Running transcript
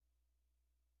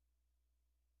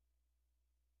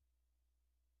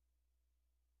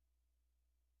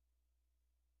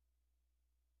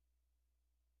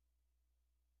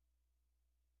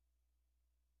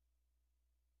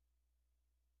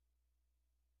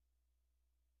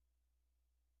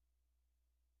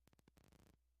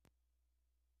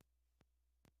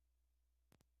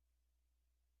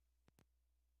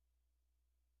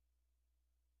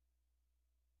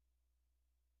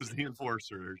is the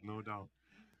enforcer. There's no doubt.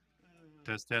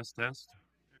 Test, test, test.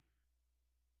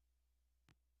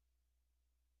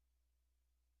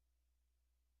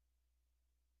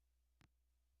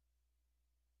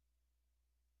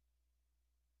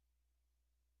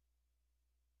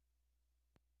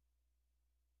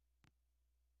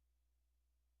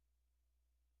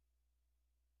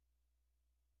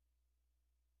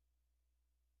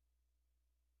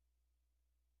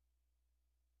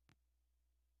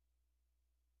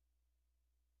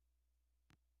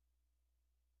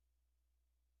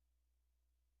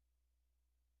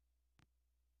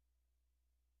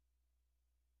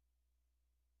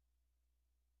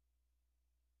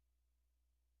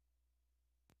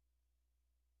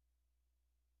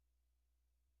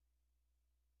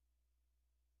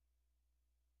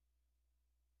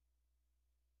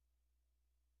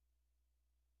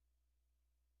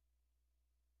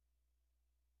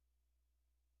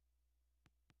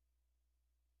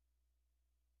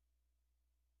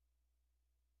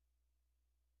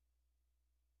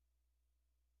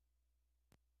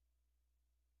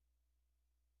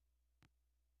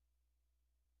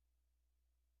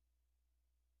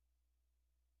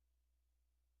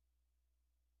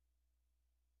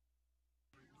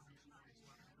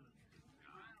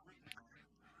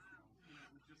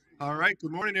 All right. Good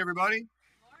morning, everybody.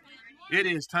 It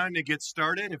is time to get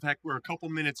started. In fact, we're a couple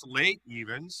minutes late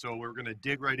even, so we're going to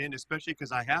dig right in, especially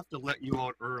because I have to let you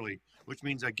out early, which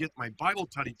means I get my Bible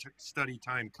study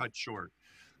time cut short.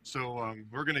 So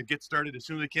we're going to get started as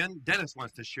soon as we can. Dennis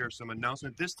wants to share some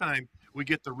announcement. This time we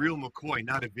get the real McCoy,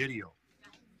 not a video.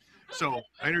 So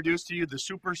I introduce to you the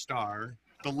superstar,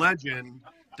 the legend,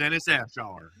 Dennis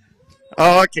Ashauer.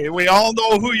 Okay, we all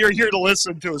know who you're here to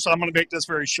listen to, so I'm going to make this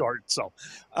very short. So,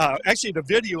 actually,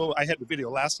 I had the video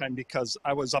last time because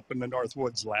I was up in the North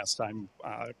Woods last time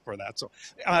for that. So,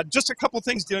 just a couple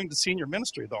things dealing with senior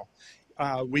ministry, though.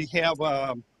 We have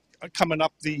coming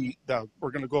up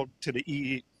we're going to go to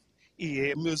the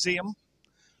EA Museum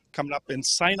coming up, and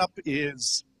sign up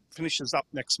finishes up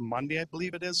next Monday, I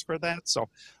believe it is, for that. So,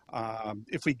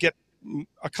 if we get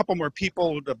a couple more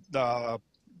people, the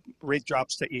rate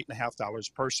drops to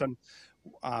 $8.50 person.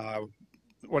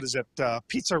 What is it?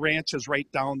 Pizza Ranch is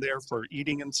right down there for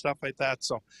eating and stuff like that.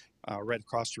 So right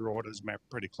across the road is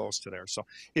pretty close to there. So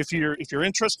if you're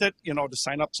interested, the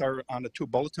sign-ups are on the two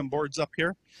bulletin boards up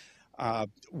here.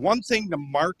 One thing to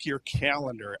mark your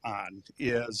calendar on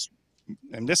is,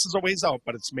 and this is a ways out,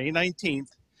 but it's May 19th,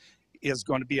 is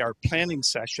going to be our planning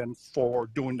session for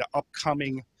doing the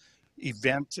upcoming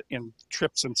event and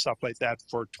trips and stuff like that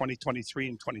for 2023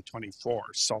 and 2024.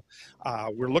 So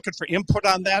we're looking for input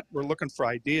on that. We're looking for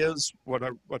ideas, what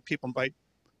people might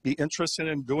be interested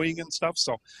in doing and stuff.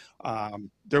 So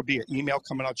there'll be an email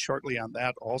coming out shortly on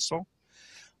that also.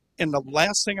 And the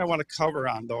last thing I want to cover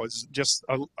on, though, is just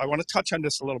I want to touch on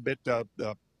this a little bit.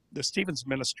 The Stevens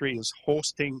Ministry is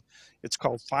hosting, it's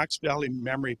called Fox Valley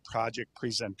Memory Project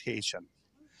Presentation.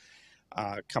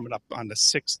 Coming up on the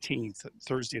 16th,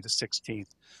 Thursday the 16th.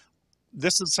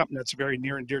 This is something that's very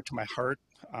near and dear to my heart.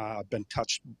 I've been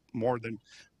touched more than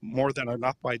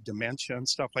enough by dementia and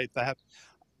stuff like that.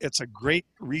 It's a great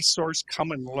resource.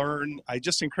 Come and learn. I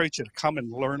just encourage you to come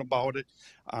and learn about it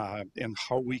and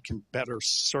how we can better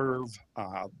serve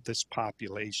this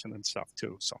population and stuff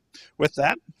too. So with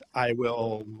that, I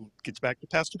will get back to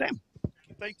Pastor Dan.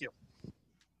 Thank you.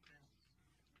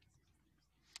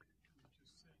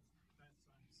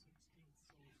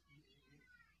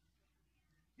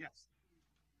 Yes.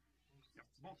 Yeah,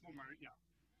 both of them are, yeah.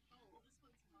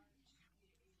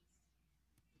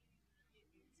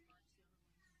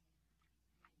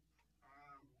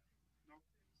 No,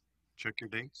 Check your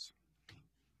dates.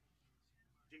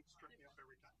 dates trip me up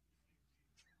every time.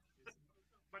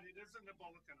 But it is in the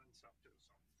bulletin and stuff too,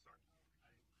 so sorry.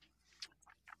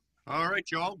 All right,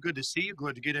 y'all. Good to see you.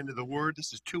 Glad to get into the Word.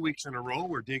 This is 2 weeks in a row.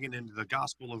 We're digging into the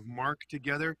Gospel of Mark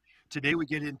together. Today we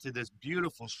get into this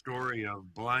beautiful story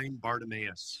of blind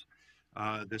Bartimaeus,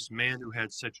 this man who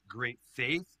had such great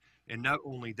faith, and not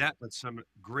only that, but some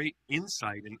great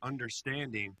insight and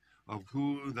understanding of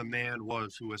who the man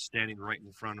was who was standing right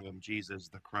in front of him, Jesus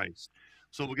the Christ.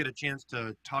 So we'll get a chance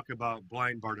to talk about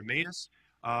blind Bartimaeus,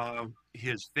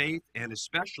 his faith, and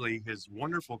especially his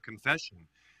wonderful confession.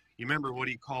 You remember what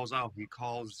he calls out? He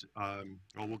calls,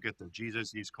 we'll get there.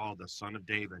 Jesus, he's called the Son of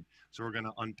David. So we're going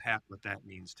to unpack what that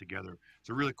means together. It's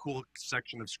a really cool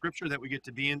section of Scripture that we get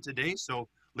to be in today. So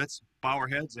let's bow our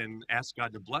heads and ask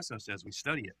God to bless us as we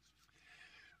study it.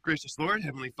 Gracious Lord,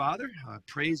 Heavenly Father,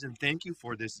 praise and thank you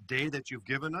for this day that you've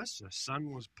given us. The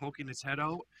sun was poking its head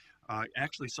out.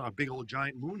 Actually saw a big old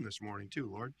giant moon this morning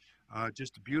too, Lord.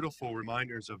 Just beautiful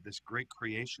reminders of this great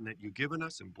creation that you've given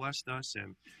us and blessed us.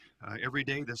 And every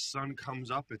day the sun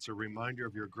comes up, it's a reminder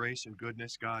of your grace and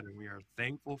goodness, God, and we are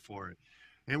thankful for it.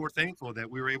 And we're thankful that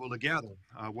we were able to gather,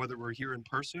 whether we're here in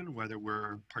person, whether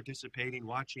we're participating,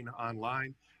 watching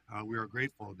online. We are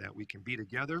grateful that we can be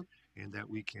together and that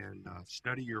we can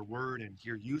study your word and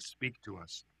hear you speak to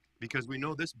us. Because we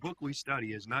know this book we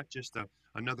study is not just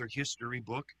another history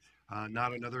book,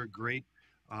 not another great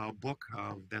book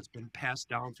that's been passed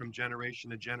down from generation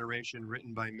to generation,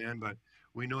 written by men, but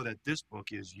we know that this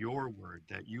book is your word,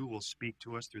 that you will speak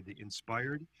to us through the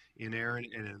inspired, inerrant,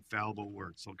 and infallible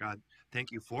word. So, God,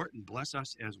 thank you for it, and bless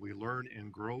us as we learn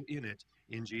and grow in it.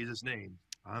 In Jesus' name,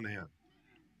 amen.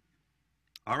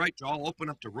 All right, y'all, open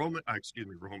up to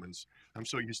Romans. I'm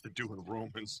so used to doing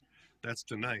Romans. That's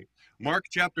tonight. Mark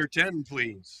chapter 10,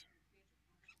 please.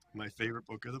 My favorite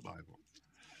book of the Bible.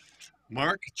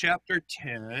 Mark chapter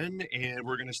 10, and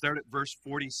we're going to start at verse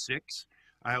 46.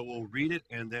 I will read it,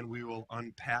 and then we will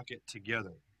unpack it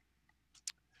together.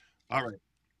 All right.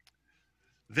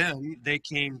 Then they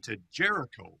came to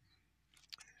Jericho.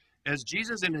 As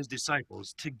Jesus and his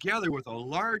disciples, together with a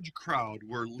large crowd,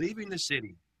 were leaving the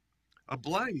city, a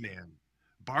blind man,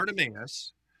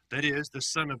 Bartimaeus, that is, the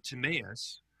son of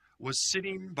Timaeus, was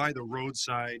sitting by the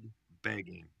roadside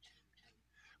begging.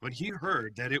 When he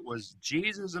heard that it was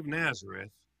Jesus of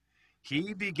Nazareth,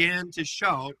 he began to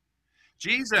shout,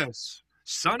 "Jesus,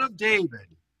 Son of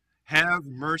David, have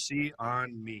mercy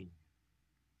on me."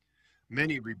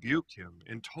 Many rebuked him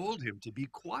and told him to be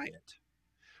quiet.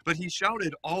 But he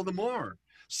shouted all the more,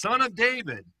 "Son of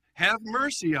David, have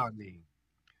mercy on me."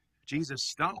 Jesus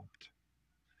stopped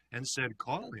and said,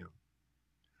 "Call him."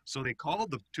 So they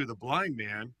called to the blind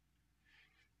man,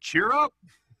 "Cheer up,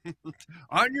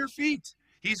 on your feet,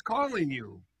 he's calling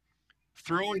you."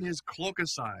 Throwing his cloak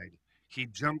aside, he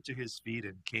jumped to his feet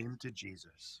and came to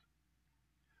Jesus.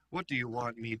 "What do you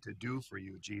want me to do for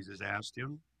you?" Jesus asked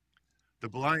him. The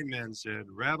blind man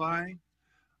said, "Rabbi,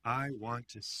 I want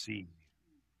to see."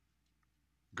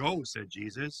 "Go," said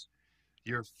Jesus,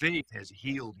 "your faith has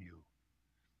healed you."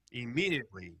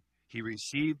 Immediately he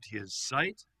received his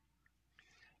sight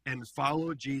and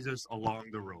followed Jesus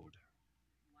along the road.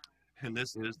 And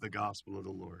this is the gospel of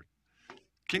the Lord.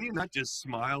 Can you not just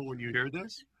smile when you hear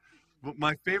this? But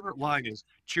my favorite line is,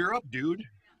 "Cheer up, dude."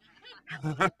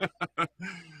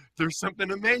 There's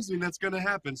something amazing that's going to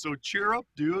happen. So cheer up,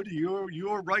 dude.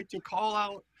 You're right to call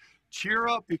out. Cheer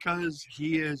up because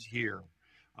he is here.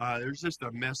 There's just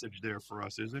a message there for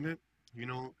us, isn't it?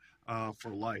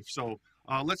 For life. So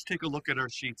let's take a look at our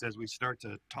sheets as we start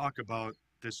to talk about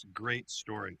this great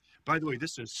story. By the way,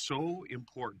 this is so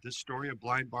important, this story of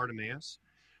blind Bartimaeus,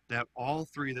 that all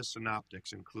three of the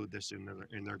synoptics include this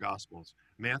in their Gospels.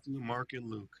 Matthew, Mark, and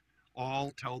Luke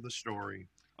all tell the story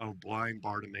of blind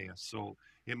Bartimaeus. So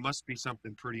it must be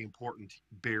something pretty important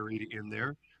buried in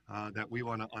there that we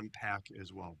want to unpack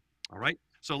as well. All right,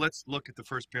 so let's look at the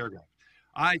first paragraph.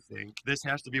 I think this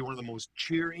has to be one of the most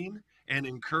cheering and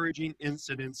encouraging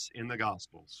incidents in the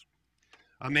Gospels.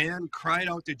 A man cried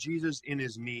out to Jesus in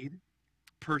his need,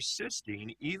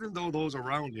 persisting even though those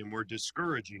around him were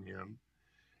discouraging him,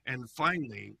 and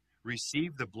finally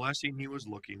received the blessing he was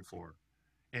looking for,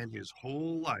 and his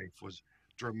whole life was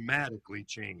dramatically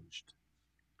changed.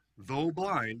 Though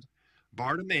blind,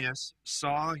 Bartimaeus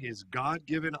saw his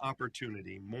God-given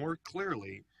opportunity more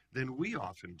clearly than we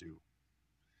often do.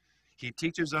 He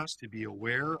teaches us to be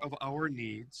aware of our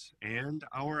needs and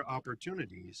our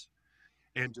opportunities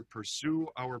and to pursue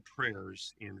our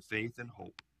prayers in faith and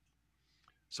hope.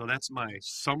 So that's my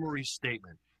summary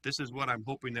statement. This is what I'm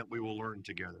hoping that we will learn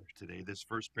together today, this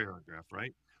first paragraph,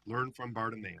 right? Learn from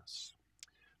Bartimaeus.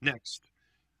 Next,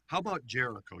 how about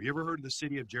Jericho? You ever heard of the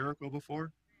city of Jericho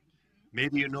before?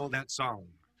 Maybe you know that song.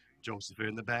 Joseph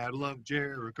in the Battle of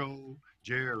Jericho,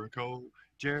 Jericho,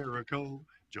 Jericho.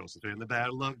 Joseph in the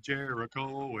Battle of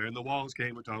Jericho, when the walls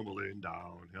came a-tumbling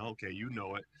down. Okay, you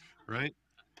know it, right?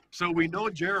 So we know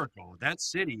Jericho. That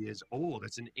city is old.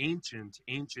 It's an ancient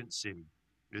city,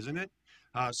 isn't it?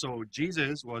 So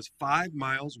Jesus was 5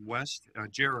 miles west,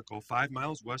 Jericho, 5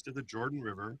 miles west of the Jordan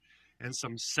River, and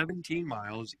some 17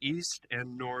 miles east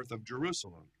and north of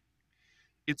Jerusalem.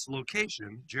 Its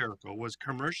location, Jericho, was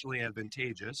commercially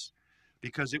advantageous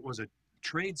because it was a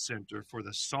trade center for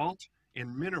the salt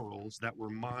and minerals that were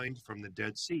mined from the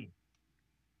Dead Sea.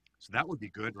 So that would be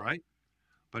good, right?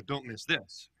 But don't miss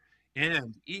this.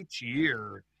 And each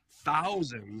year,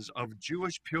 thousands of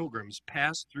Jewish pilgrims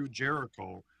passed through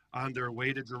Jericho on their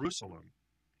way to Jerusalem.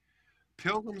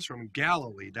 Pilgrims from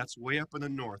Galilee, that's way up in the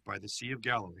north by the Sea of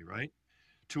Galilee, right?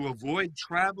 To avoid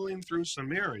traveling through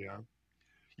Samaria,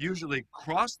 usually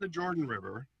crossed the Jordan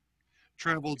River,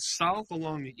 traveled south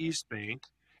along the east bank,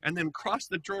 and then crossed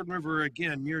the Jordan River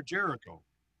again near Jericho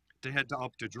to head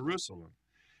up to Jerusalem.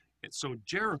 And so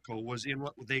Jericho was in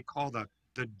what they call the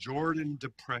Jordan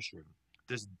Depression,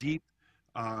 this deep,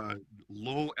 uh,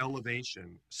 low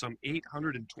elevation, some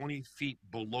 820 feet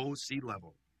below sea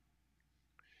level.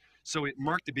 So it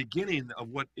marked the beginning of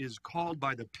what is called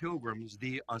by the pilgrims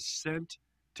the ascent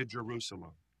to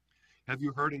Jerusalem. Have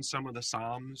you heard in some of the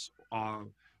Psalms,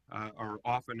 or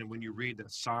often when you read the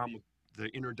Psalm, the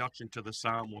introduction to the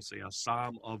Psalm will say a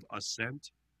Psalm of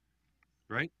ascent,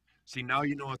 right? See, now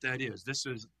you know what that is. This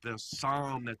is the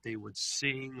psalm that they would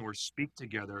sing or speak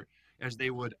together as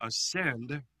they would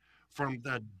ascend from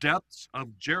the depths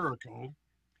of Jericho,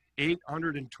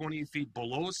 820 feet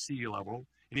below sea level.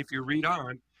 And if you read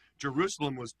on,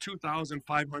 Jerusalem was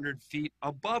 2,500 feet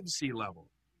above sea level.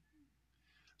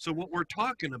 So what we're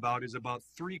talking about is about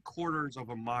 3/4 of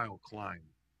a mile climb.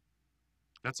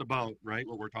 That's about right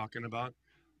what we're talking about.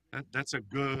 That's a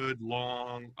good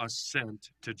long ascent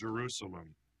to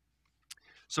Jerusalem.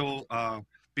 So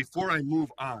before I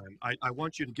move on, I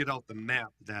want you to get out the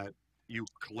map that you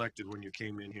collected when you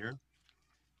came in here,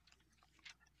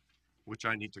 which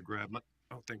I need to grab.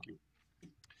 Oh, thank you.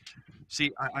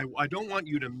 See, I don't want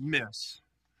you to miss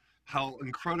how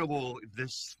incredible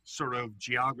this sort of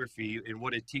geography and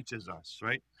what it teaches us,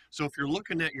 right? So if you're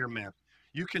looking at your map,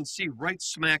 you can see right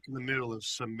smack in the middle of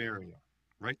Samaria,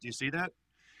 right? Do you see that?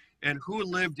 And who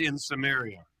lived in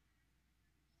Samaria?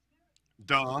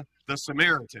 Duh, the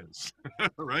Samaritans,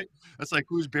 right? That's like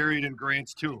who's buried in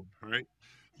Grant's tomb, right?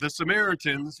 The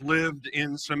Samaritans lived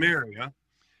in Samaria.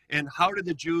 And how did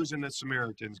the Jews and the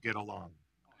Samaritans get along?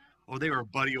 Oh, they were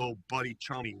buddy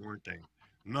chummy, weren't they?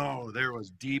 No, there was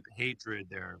deep hatred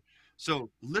there.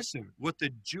 So listen, what the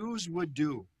Jews would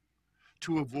do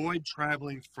to avoid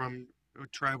traveling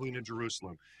to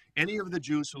Jerusalem. Any of the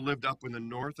Jews who lived up in the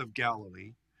north of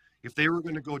Galilee, if they were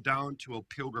going to go down to a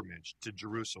pilgrimage to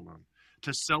Jerusalem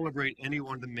to celebrate any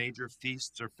one of the major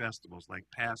feasts or festivals like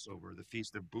Passover, the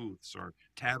Feast of Booths, or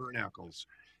Tabernacles,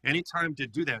 any time to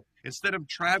do that, instead of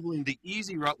traveling the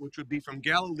easy route, which would be from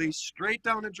Galilee straight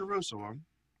down to Jerusalem,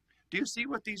 do you see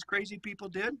what these crazy people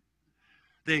did?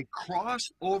 They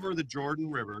crossed over the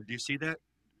Jordan River. Do you see that?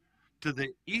 To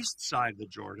the east side of the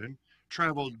Jordan,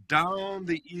 traveled down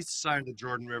the east side of the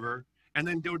Jordan River, and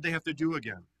then what they have to do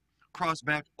again? Cross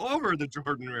back over the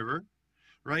Jordan River,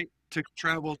 right, to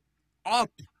travel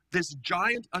up this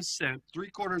giant ascent,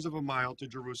 3/4 of a mile to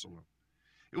Jerusalem.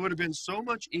 It would have been so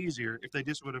much easier if they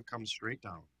just would have come straight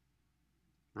down,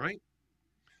 right?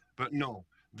 But no,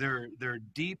 their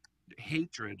deep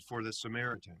hatred for the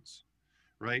Samaritans,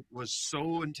 right, was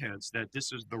so intense that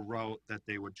this is the route that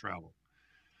they would travel.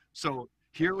 So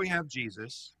here we have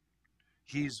Jesus.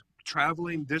 He's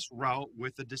traveling this route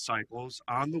with the disciples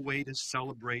on the way to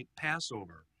celebrate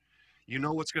Passover. You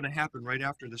know what's going to happen right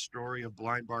after the story of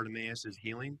blind Bartimaeus'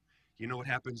 healing? You know what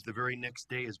happens the very next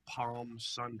day is Palm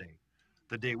Sunday,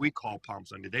 the day we call Palm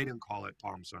Sunday. They didn't call it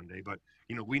Palm Sunday, but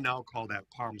we now call that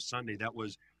Palm Sunday. That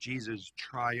was Jesus'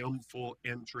 triumphal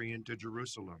entry into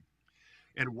Jerusalem.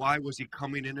 And why was he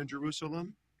coming into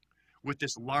Jerusalem with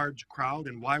this large crowd?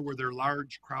 And why were there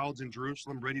large crowds in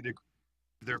Jerusalem ready to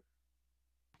their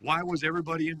why was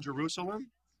everybody in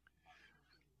Jerusalem?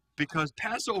 Because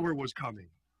Passover was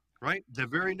coming, right? The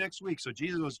very next week. So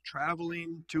Jesus was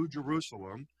traveling to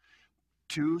Jerusalem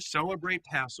to celebrate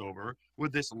Passover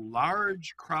with this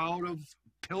large crowd of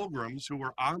pilgrims who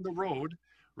were on the road,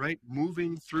 right,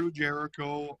 moving through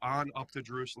Jericho on up to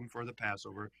Jerusalem for the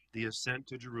Passover, the ascent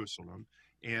to Jerusalem.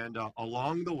 And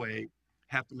along the way,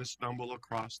 happened to stumble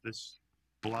across this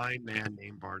blind man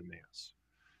named Bartimaeus.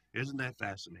 Isn't that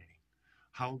fascinating?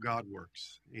 How God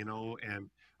works, and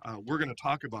we're going to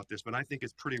talk about this, but I think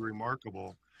it's pretty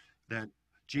remarkable that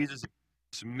Jesus'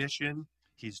 mission,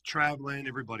 he's traveling,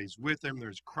 everybody's with him,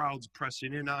 there's crowds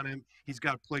pressing in on him, he's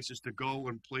got places to go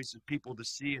and places, people to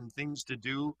see and things to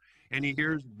do, and he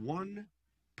hears one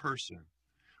person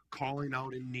calling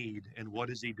out in need, and what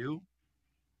does he do?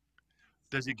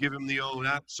 Does he give him the old,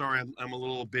 sorry, I'm a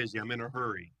little busy, I'm in a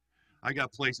hurry, I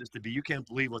got places to be, you can't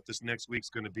believe what this next week's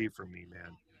going to be for me,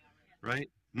 man.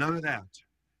 Right? None of that.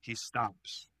 He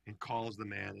stops and calls the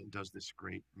man and does this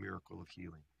great miracle of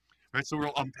healing. Right? So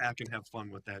we'll unpack and have fun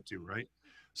with that too, right?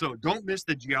 So don't miss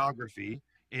the geography,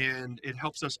 and it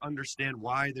helps us understand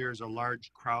why there's a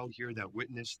large crowd here that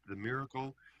witnessed the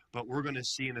miracle. But we're going to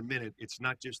see in a minute, it's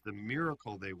not just the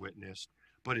miracle they witnessed,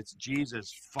 but it's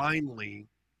Jesus finally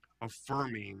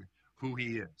affirming who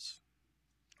he is.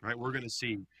 Right? We're going to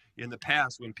see in the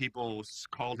past when people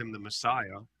called him the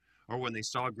Messiah, Or when they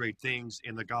saw great things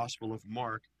in the Gospel of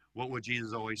Mark, what would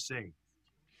Jesus always say?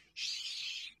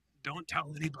 Shh, don't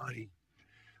tell anybody,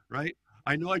 right?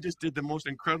 I know I just did the most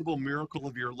incredible miracle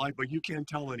of your life, but you can't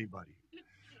tell anybody.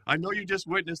 I know you just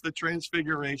witnessed the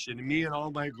transfiguration, me and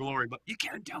all my glory, but you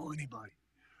can't tell anybody,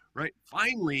 right?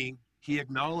 Finally, he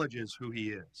acknowledges who he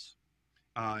is.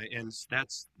 And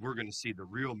that's, we're going to see the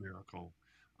real miracle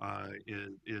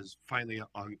is finally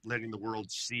on letting the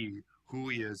world see who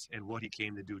he is and what he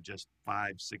came to do just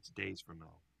 5-6 days from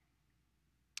now.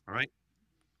 All right?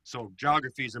 So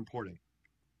geography is important.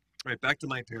 All right, back to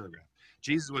my paragraph.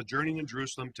 Jesus was journeying in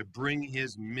Jerusalem to bring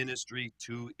his ministry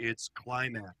to its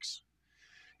climax.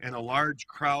 And a large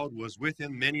crowd was with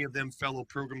him, many of them fellow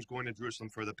pilgrims going to Jerusalem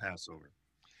for the Passover.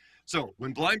 So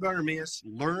when blind Bartimaeus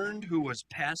learned who was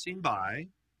passing by,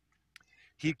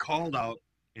 he called out,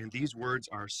 and these words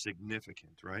are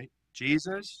significant, right?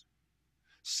 Jesus,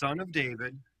 Son of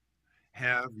David,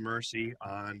 have mercy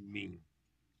on me.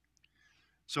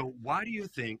 So why do you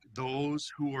think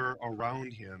those who were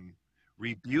around him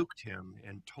rebuked him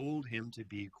and told him to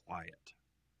be quiet?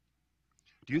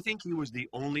 Do you think he was the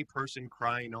only person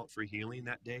crying out for healing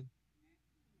that day?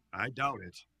 I doubt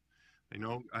it. You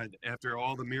know, after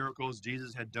all the miracles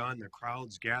Jesus had done, the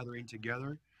crowds gathering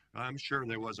together, I'm sure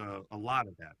there was a lot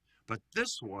of that. But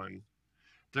this one,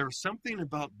 there was something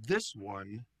about this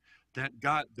one that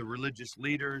got the religious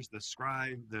leaders, the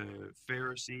scribes, the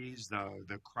Pharisees,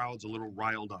 the crowds a little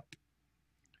riled up.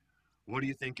 What do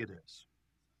you think it is?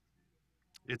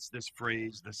 It's this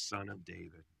phrase, the Son of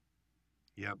David.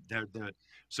 Yeah,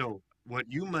 so what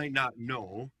you might not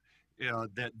know,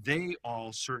 that they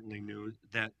all certainly knew,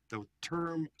 that the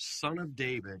term Son of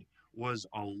David was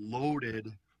a loaded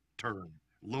term,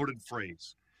 loaded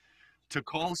phrase. To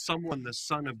call someone the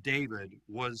Son of David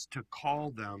was to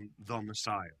call them the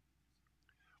Messiah,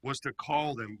 was to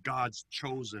call them God's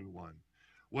chosen one,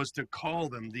 was to call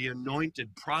them the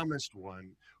anointed, promised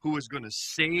one who was going to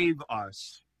save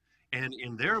us, and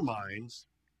in their minds,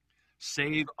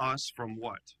 save us from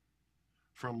what?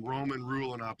 From Roman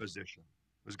rule and opposition.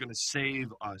 It was going to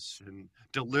save us and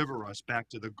deliver us back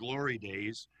to the glory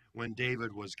days when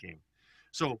David was king.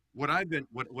 So what I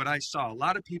saw, a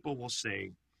lot of people will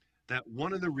say that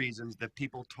one of the reasons that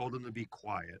people told him to be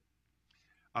quiet,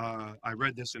 I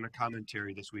read this in a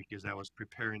commentary this week as I was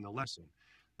preparing the lesson,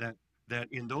 that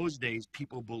in those days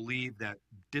people believed that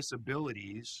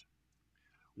disabilities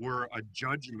were a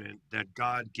judgment that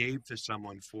God gave to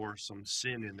someone for some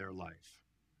sin in their life,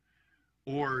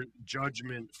 or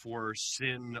judgment for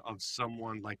sin of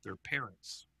someone like their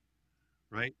parents,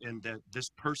 right? And that this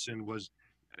person was,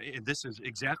 and this is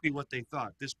exactly what they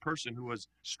thought, this person who was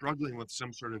struggling with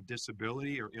some sort of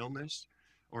disability or illness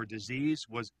or disease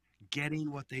was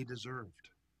getting what they deserved.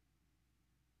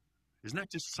 Doesn't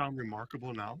that just sound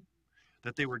remarkable now?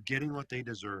 That they were getting what they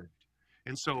deserved.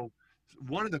 And so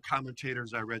one of the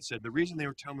commentators I read said the reason they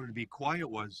were telling him to be quiet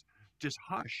was just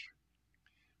hush.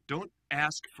 Don't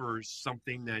ask for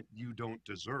something that you don't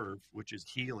deserve, which is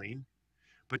healing,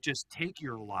 but just take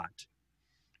your lot.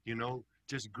 You know,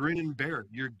 just grin and bear it.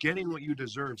 You're getting what you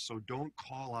deserve, so don't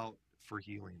call out for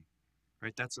healing.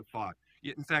 Right? That's a thought.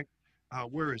 In fact,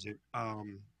 where is it?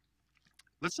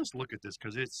 Let's just look at this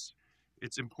because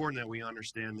it's important that we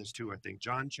understand this too, I think.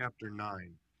 John chapter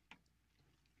 9.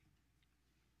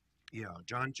 Yeah,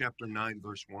 John chapter 9,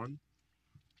 verse 1.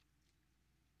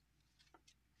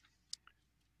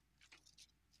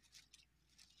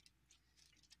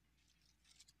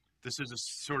 This is a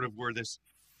sort of where this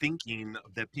thinking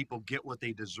that people get what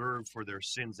they deserve for their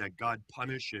sins, that God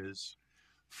punishes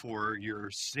for your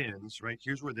sins, right?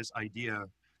 Here's where this idea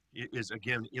is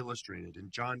again illustrated. In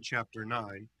John chapter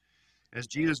 9, as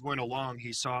Jesus went along,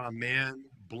 he saw a man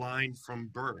blind from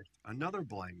birth, another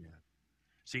blind man.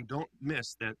 See, don't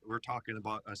miss that we're talking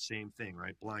about a same thing,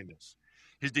 right? Blindness.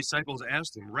 His disciples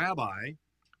asked him, Rabbi,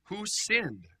 who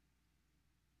sinned,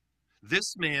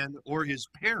 this man or his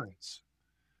parents,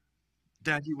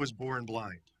 that he was born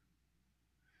blind?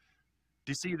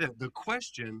 Do you see that the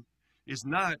question is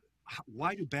not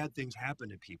why do bad things happen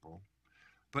to people,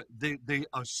 but they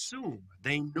assume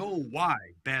they know why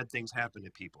bad things happen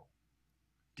to people.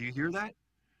 Do you hear that?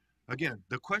 Again,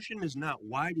 the question is not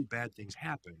why do bad things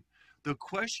happen. The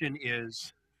question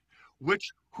is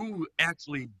who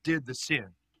actually did the sin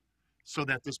so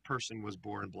that this person was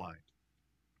born blind.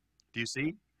 Do you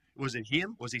see? Was it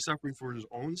him? Was he suffering for his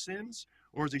own sins,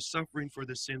 or is he suffering for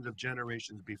the sins of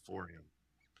generations before him?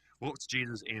 What's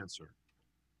Jesus' answer?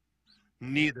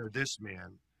 Neither this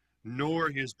man nor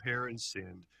his parents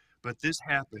sinned, but this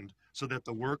happened so that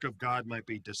the work of God might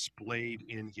be displayed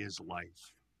in his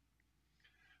life.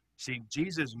 See,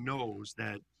 Jesus knows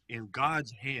that in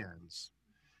God's hands,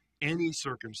 any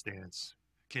circumstance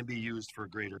can be used for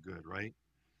greater good, right?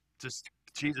 Just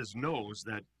Jesus knows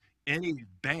that any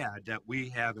bad that we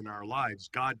have in our lives,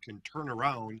 God can turn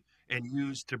around and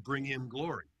use to bring him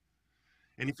glory.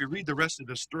 And if you read the rest of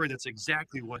the story, that's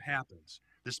exactly what happens.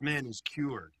 This man is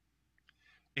cured.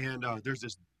 And there's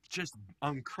this just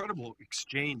incredible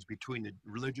exchange between the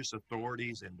religious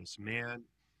authorities and this man.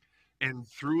 And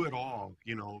through it all,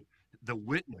 the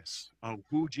witness of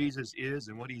who Jesus is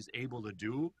and what he's able to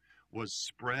do was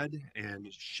spread and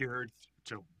shared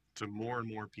to more and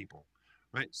more people,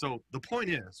 right? So the point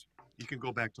is, you can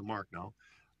go back to Mark now.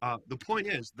 The point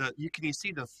is that you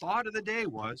see the thought of the day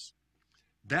was,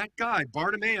 that guy,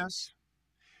 Bartimaeus,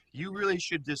 you really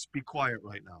should just be quiet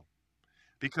right now,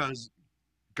 because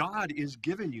God is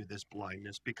giving you this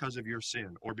blindness because of your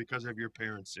sin or because of your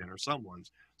parents' sin or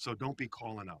someone's, so don't be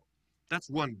calling out. That's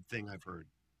one thing I've heard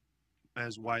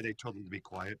as why they told him to be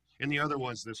quiet. And the other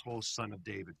was this whole son of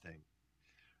David thing,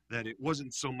 that it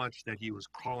wasn't so much that he was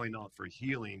calling out for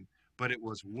healing, but it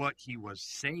was what he was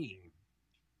saying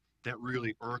that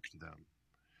really irked them,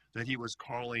 that he was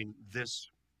calling this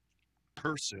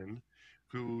person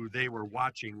who they were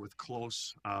watching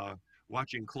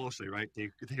watching closely, right?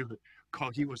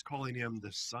 He was calling him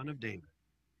the son of David.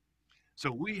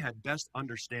 So we had best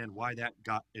understand why that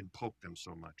got and poked them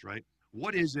so much, right?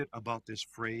 What is it about this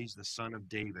phrase, the son of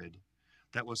David,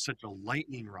 that was such a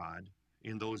lightning rod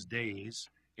in those days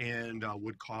and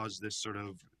would cause this sort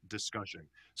of discussion?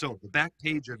 So the back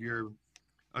page of your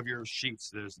sheets,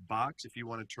 this box, if you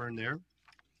want to turn there.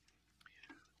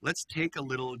 Let's take a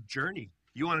little journey.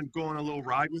 You want to go on a little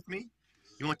ride with me?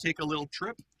 You want to take a little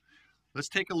trip? Let's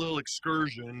take a little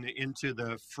excursion into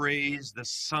the phrase, the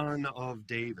son of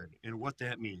David, and what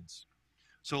that means.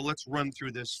 So let's run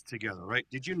through this together, right?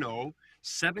 Did you know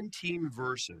 17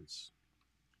 verses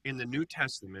in the New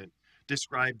Testament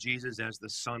describe Jesus as the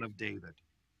son of David?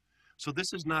 So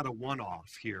this is not a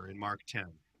one-off here in Mark 10,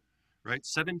 right?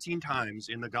 17 times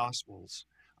in the Gospels,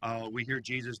 we hear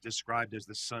Jesus described as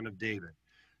the son of David.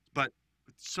 But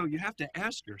so you have to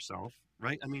ask yourself,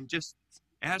 right? I mean, just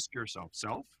ask yourself,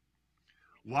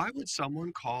 why would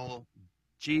someone call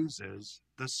Jesus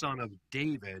the son of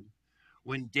David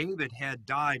when David had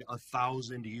died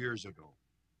 1,000 years ago?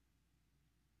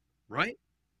 Right?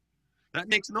 That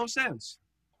makes no sense.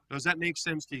 Does that make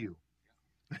sense to you?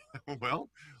 Well,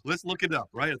 let's look it up,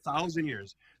 right? 1,000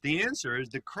 years. The answer is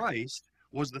that Christ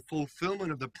was the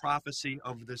fulfillment of the prophecy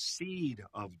of the seed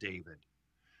of David.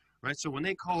 Right? So when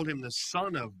they called him the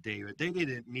son of David, they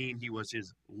didn't mean he was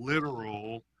his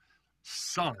literal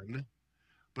son,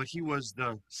 but he was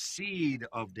the seed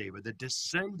of David, the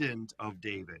descendant of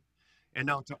David. And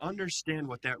now to understand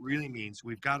what that really means,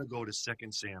 we've got to go to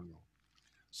 2 Samuel.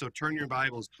 So turn your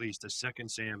Bibles, please, to 2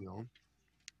 Samuel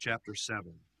chapter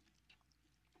 7.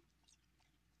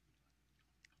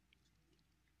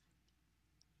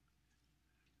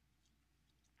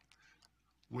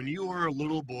 When you were a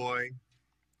little boy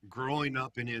growing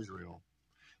up in Israel,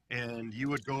 and you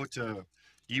would go to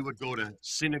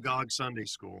synagogue Sunday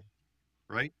school,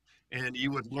 right? And you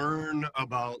would learn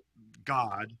about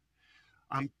God.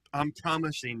 I'm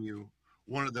promising you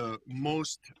one of the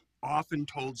most often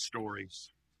told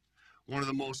stories, one of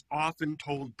the most often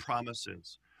told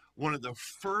promises, one of the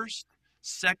first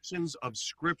sections of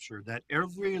scripture that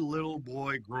every little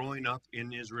boy growing up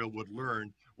in Israel would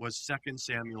learn was 2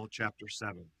 Samuel chapter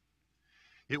 7.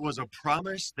 It was a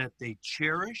promise that they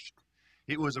cherished.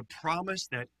 It was a promise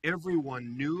that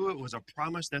everyone knew. It was a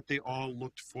promise that they all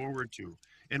looked forward to.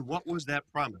 And what was that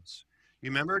promise? You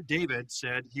remember David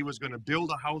said he was going to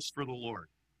build a house for the Lord.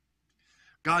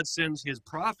 God sends his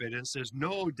prophet and says,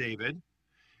 no, David,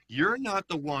 you're not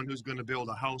the one who's going to build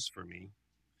a house for me.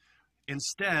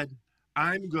 Instead,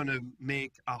 I'm going to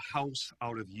make a house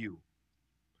out of you.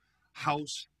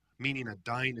 House meaning a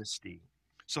dynasty.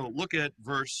 So look at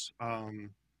verse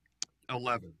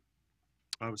 11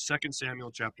 of 2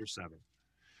 Samuel chapter 7.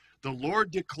 The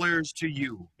Lord declares to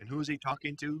you, and who is he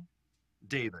talking to?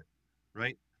 David,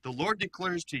 right? The Lord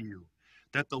declares to you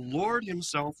that the Lord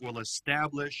himself will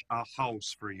establish a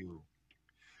house for you.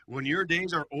 When your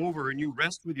days are over and you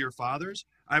rest with your fathers,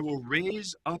 I will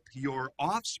raise up your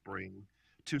offspring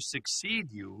to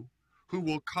succeed you, who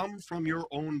will come from your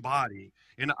own body,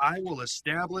 and I will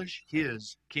establish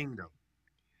his kingdom.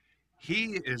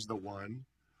 He is the one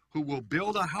who will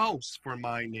build a house for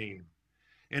my name,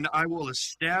 and I will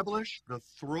establish the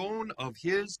throne of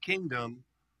his kingdom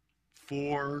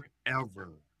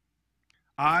forever.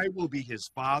 I will be his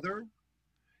father,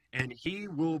 and he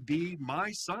will be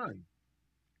my son.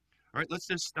 All right, let's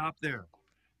just stop there.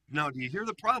 Now, do you hear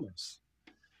the promise?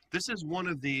 This is one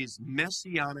of these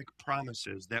messianic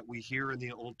promises that we hear in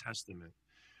the Old Testament.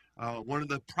 One of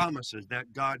the promises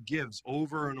that God gives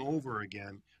over and over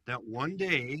again, that one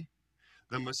day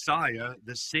the Messiah,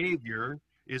 the Savior,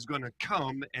 is going to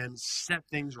come and set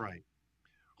things right,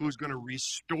 who's going to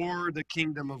restore the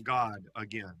kingdom of God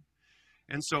again.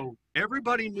 And so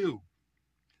everybody knew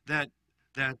that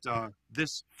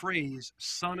this phrase,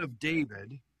 Son of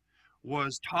David,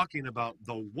 was talking about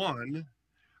the one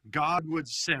God would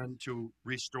send to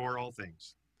restore all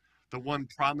things. The one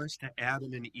promised to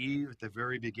Adam and Eve at the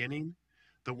very beginning,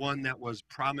 the one that was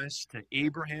promised to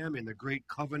Abraham in the great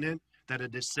covenant that a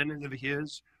descendant of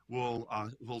his will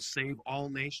save all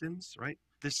nations, right?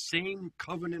 The same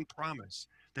covenant promise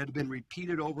that had been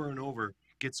repeated over and over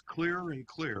gets clearer and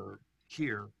clearer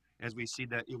here as we see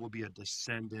that it will be a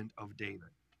descendant of David,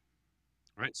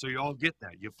 right? So you all get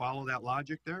that. You follow that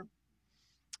logic there,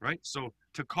 right? So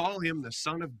to call him the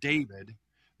Son of David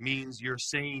means you're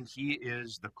saying he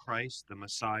is the Christ, the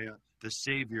Messiah, the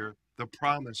Savior, the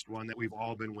promised one that we've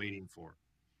all been waiting for,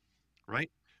 right?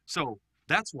 So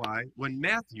that's why when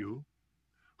Matthew,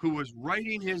 who was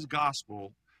writing his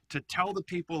gospel to tell the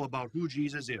people about who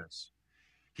Jesus is,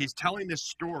 he's telling this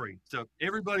story so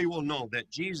everybody will know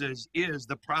that Jesus is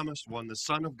the promised one, the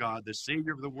Son of God, the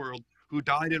Savior of the world, who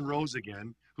died and rose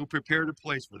again, who prepared a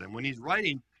place for them. When he's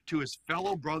writing to his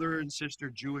fellow brother and sister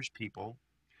Jewish people,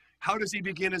 how does he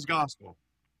begin his gospel?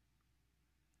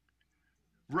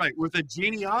 Right, with a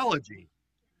genealogy.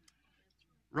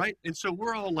 Right? And so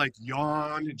we're all like,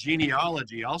 yawn,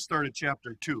 genealogy. I'll start at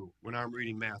chapter 2 when I'm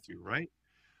reading Matthew, right?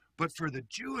 But for the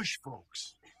Jewish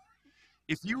folks,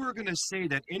 if you were going to say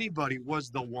that anybody was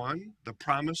the one, the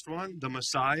promised one, the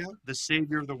Messiah, the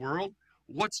Savior of the world,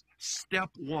 what's step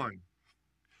one?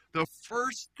 The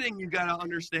first thing you got to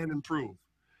understand and prove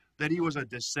that he was a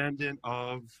descendant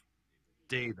of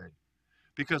David.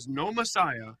 Because no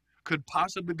Messiah could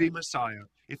possibly be Messiah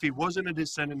if he wasn't a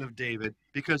descendant of David,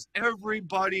 because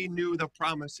everybody knew the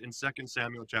promise in 2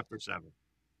 Samuel chapter 7.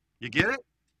 You get it?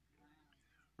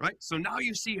 Right? So now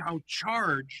you see how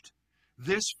charged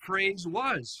this phrase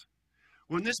was.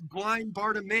 When this blind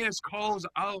Bartimaeus calls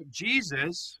out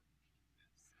Jesus,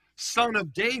 Son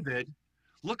of David,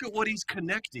 look at what he's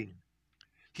connecting.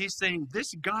 He's saying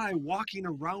this guy walking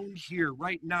around here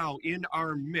right now in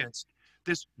our midst,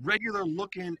 this regular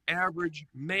looking average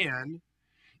man,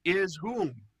 is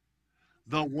whom?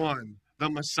 The one,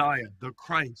 the Messiah, the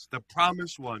Christ, the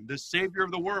promised one, the Savior of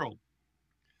the world.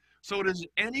 So it is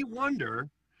any wonder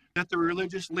that the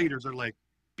religious leaders are like,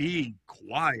 be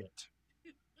quiet.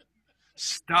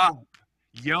 Stop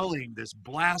yelling this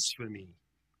blasphemy,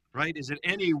 right? Is it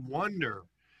any wonder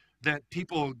that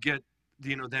people get,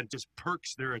 that just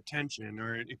perks their attention,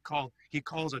 or he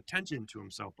calls attention to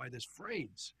himself by this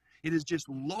phrase. It is just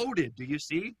loaded. Do you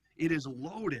see? It is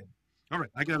loaded. All right,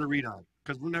 I got to read on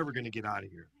because we're never going to get out of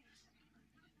here.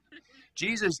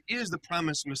 Jesus is the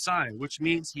promised Messiah, which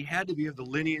means he had to be of the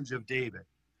lineage of David.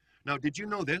 Now, did you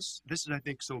know this? This is, I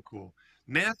think, so cool.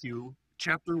 Matthew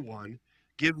chapter 1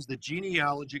 gives the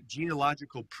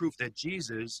genealogical proof that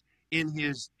Jesus, in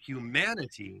his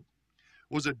humanity,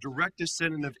 was a direct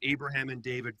descendant of Abraham and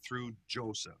David through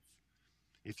Joseph.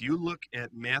 If you look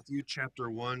at Matthew chapter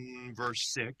 1,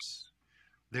 verse 6,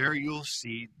 there you'll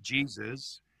see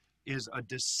Jesus is a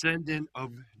descendant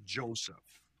of Joseph,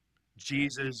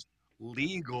 Jesus'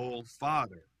 legal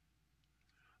father.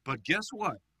 But guess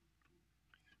what?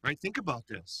 Right? Think about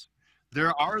this.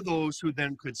 There are those who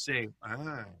then could say,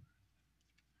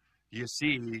 you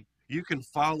see, you can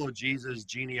follow Jesus'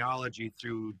 genealogy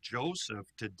through Joseph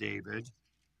to David,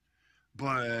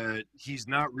 but he's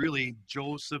not really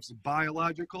Joseph's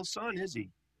biological son, is he?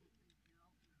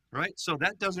 Right? So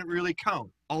that doesn't really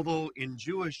count. Although in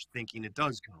Jewish thinking, it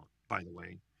does count, by the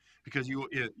way, because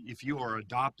if you are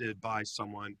adopted by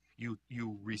someone, you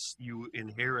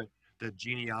inherit the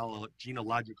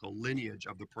genealogical lineage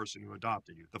of the person who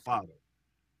adopted you, the father,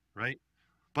 right?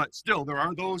 But still, there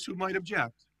are those who might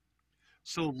object.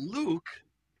 So Luke,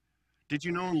 did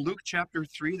you know in Luke chapter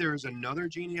 3 there is another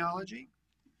genealogy?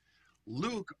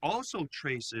 Luke also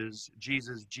traces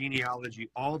Jesus' genealogy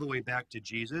all the way back to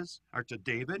Jesus, or to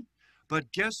David.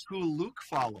 But guess who Luke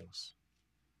follows?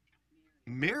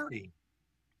 Mary.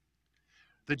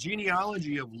 The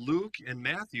genealogy of Luke and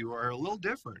Matthew are a little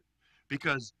different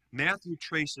because Matthew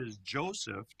traces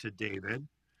Joseph to David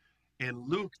and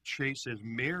Luke traces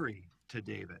Mary to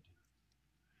David.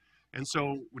 And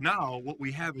so now what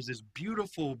we have is this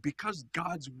beautiful, because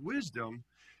God's wisdom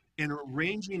in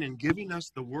arranging and giving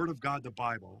us the Word of God, the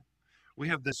Bible, We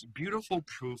have this beautiful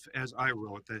proof, as I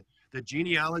wrote, that the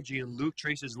genealogy in Luke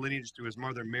traces lineage through his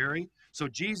mother Mary. So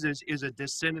Jesus is a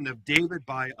descendant of David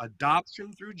by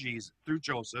adoption through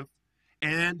Joseph,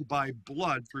 and by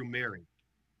blood through Mary.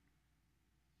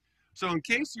 So in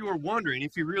case you were wondering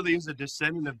if he really is a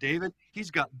descendant of David,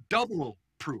 he's got double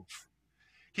proof.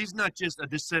 He's not just a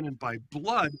descendant by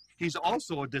blood, he's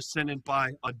also a descendant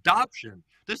by adoption.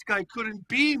 This guy couldn't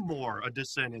be more a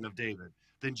descendant of David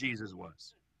than Jesus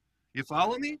was. You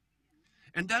follow me?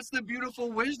 And that's the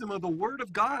beautiful wisdom of the Word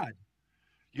of God.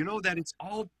 You know, that it's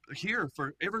all here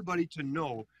for everybody to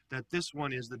know that this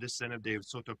one is the descendant of David.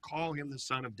 So to call him the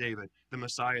son of David, the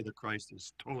Messiah, the Christ,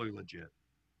 is totally legit.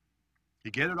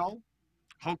 You get it all?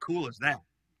 How cool is that?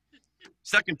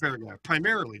 Second paragraph,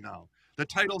 primarily now. The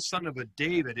title son of a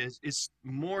David is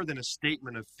more than a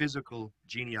statement of physical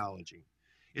genealogy.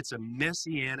 It's a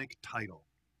messianic title.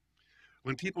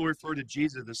 When people refer to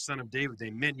Jesus, the son of David, they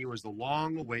meant he was the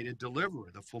long-awaited deliverer,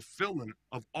 the fulfillment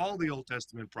of all the Old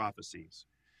Testament prophecies.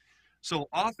 So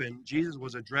often, Jesus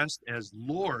was addressed as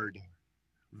Lord,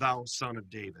 thou son of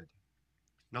David.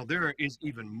 Now, there is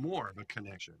even more of a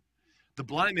connection. The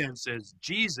blind man says,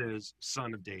 Jesus,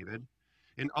 son of David.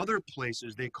 In other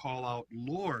places, they call out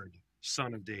Lord,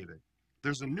 son of David.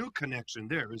 There's a new connection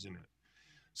there, isn't it?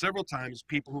 Several times,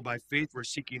 people who by faith were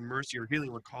seeking mercy or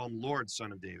healing would call him Lord,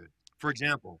 son of David. For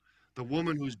example, the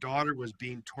woman whose daughter was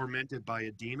being tormented by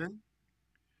a demon.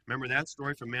 Remember that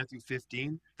story from Matthew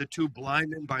 15? The two blind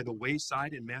men by the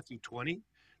wayside in Matthew 20?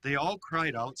 They all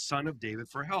cried out, Son of David,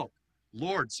 for help.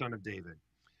 Lord, son of David.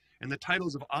 And the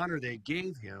titles of honor they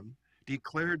gave him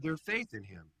declared their faith in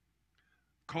him.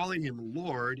 Calling him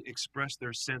Lord expressed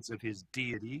their sense of his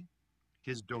deity,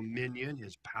 his dominion,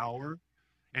 his power,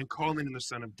 and calling him the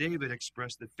son of David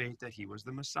expressed the faith that he was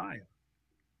the Messiah.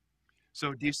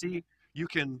 So do you see, you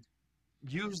can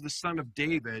use the son of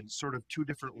David sort of two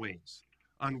different ways.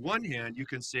 On one hand, you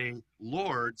can say,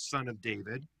 Lord, son of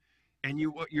David, and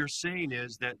what you're saying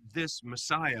is that this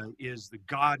Messiah is the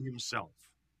God himself.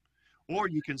 Or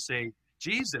you can say,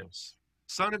 Jesus,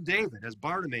 son of David, as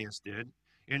Bartimaeus did,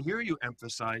 and here you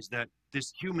emphasize that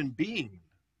this human being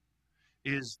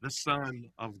is the Son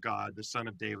of God, the Son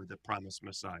of David, the promised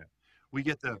Messiah.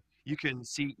 You can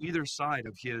see either side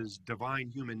of his divine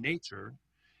human nature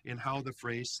in how the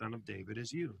phrase Son of David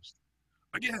is used.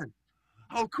 Again,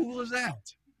 how cool is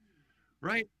that?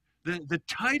 Right? The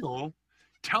title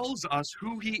tells us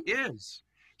who he is.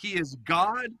 He is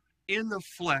God in the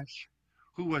flesh,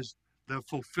 who was the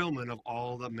fulfillment of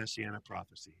all the messianic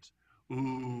prophecies.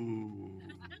 Ooh,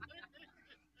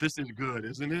 this is good,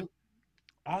 isn't it?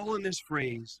 All in this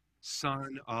phrase,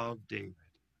 Son of David.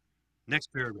 Next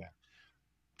paragraph.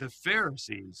 The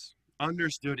Pharisees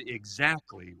understood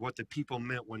exactly what the people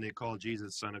meant when they called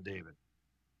Jesus Son of David.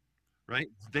 Right?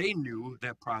 They knew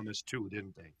that promise too,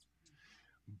 didn't they?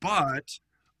 But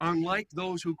unlike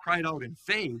those who cried out in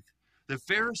faith, the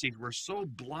Pharisees were so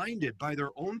blinded by their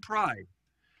own pride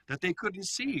that they couldn't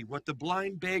see what the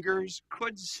blind beggars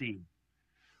could see.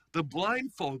 The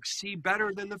blind folks see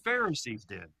better than the Pharisees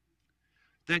did.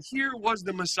 That here was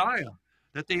the Messiah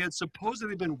that they had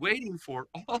supposedly been waiting for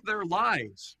all their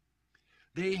lives.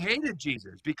 They hated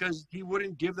Jesus because he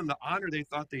wouldn't give them the honor they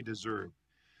thought they deserved.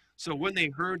 So when they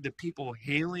heard the people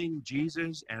hailing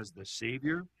Jesus as the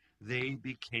Savior, they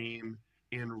became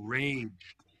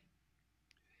enraged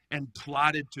and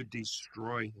plotted to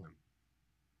destroy him.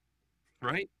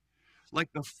 Right? Like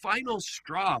the final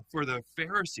straw for the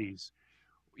Pharisees,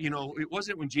 it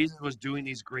wasn't when Jesus was doing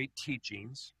these great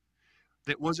teachings.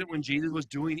 That wasn't when Jesus was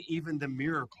doing even the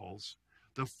miracles.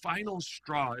 The final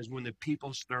straw is when the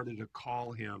people started to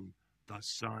call him the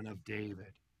Son of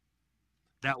David.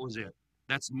 That was it.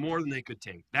 That's more than they could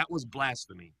take. That was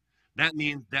blasphemy. That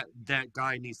means that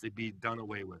guy needs to be done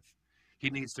away with. He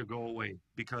needs to go away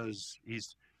because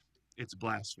it's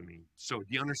blasphemy. So do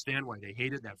you understand why they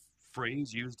hated that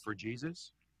phrase used for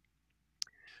Jesus?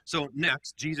 So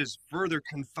next, Jesus further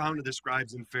confounded the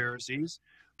scribes and Pharisees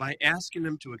by asking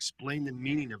them to explain the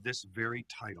meaning of this very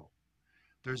title.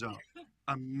 There's an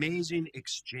amazing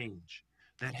exchange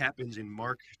that happens in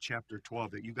Mark chapter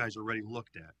 12 that you guys already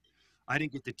looked at. I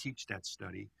didn't get to teach that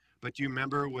study, but do you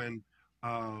remember when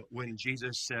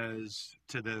Jesus says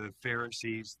to the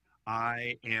Pharisees,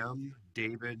 I am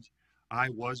David, I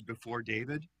was before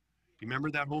David? Do you remember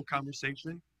that whole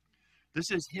conversation? This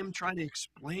is him trying to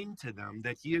explain to them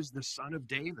that he is the son of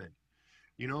David.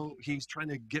 He's trying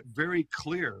to get very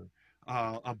clear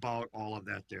about all of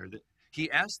that there. That he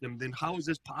asked them, then how is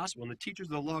this possible? And the teachers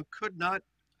of the law could not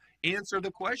answer the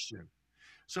question.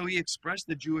 So he expressed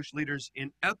the Jewish leaders'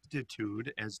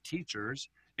 ineptitude as teachers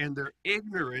and their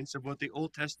ignorance of what the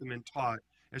Old Testament taught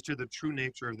as to the true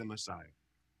nature of the Messiah.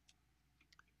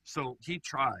 So he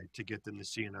tried to get them to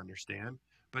see and understand,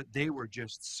 but they were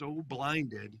just so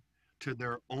blinded to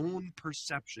their own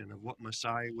perception of what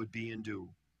Messiah would be and do,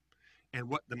 and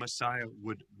what the Messiah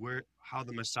would, how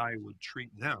the Messiah would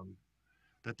treat them,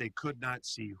 that they could not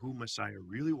see who Messiah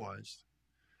really was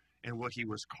and what he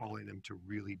was calling them to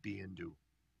really be and do.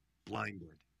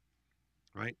 Blinded,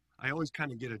 right? I always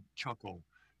kind of get a chuckle.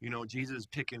 You know, Jesus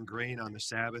picking grain on the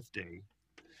Sabbath day,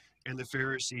 and the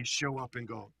Pharisees show up and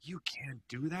go, "You can't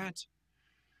do that.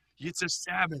 It's a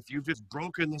Sabbath. You've just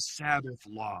broken the Sabbath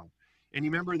law." And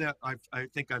you remember that I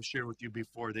think I've shared with you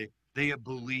before, they have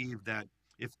believed that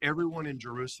if everyone in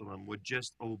Jerusalem would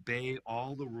just obey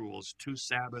all the rules 2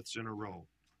 Sabbaths in a row,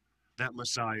 that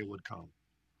Messiah would come.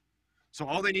 So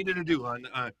all they needed to do,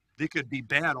 they could be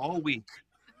bad all week,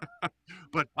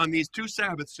 but on these 2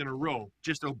 Sabbaths in a row,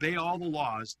 just obey all the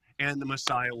laws and the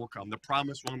Messiah will come. The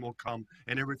promised one will come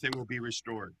and everything will be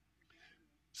restored.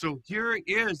 So here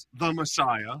is the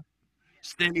Messiah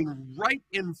standing right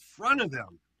in front of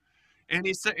them. And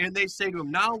they say to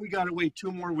him, "Now we got to wait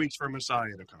 2 more weeks for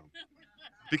Messiah to come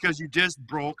because you just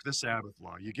broke the Sabbath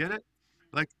law." You get it?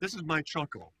 Like, this is my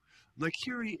chuckle. Like,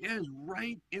 here he is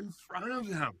right in front of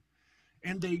them.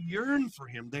 And they yearn for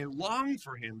him. They long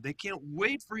for him. They can't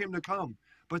wait for him to come.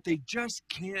 But they just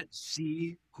can't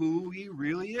see who he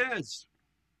really is.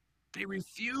 They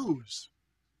refuse.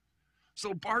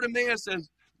 So Bartimaeus says,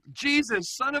 "Jesus,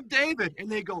 son of David." And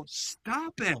they go,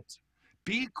 "Stop it.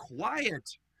 Be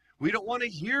quiet. We don't want to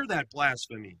hear that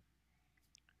blasphemy."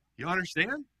 You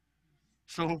understand?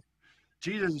 So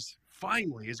Jesus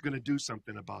finally is going to do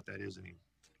something about that, isn't he?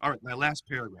 All right, my last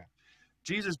paragraph.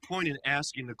 Jesus' point in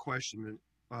asking the question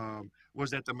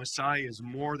was that the Messiah is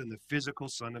more than the physical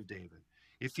son of David.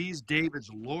 If he's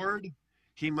David's Lord,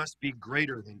 he must be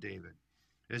greater than David.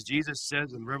 As Jesus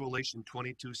says in Revelation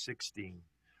 22:16,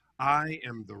 "I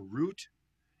am the root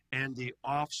and the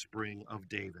offspring of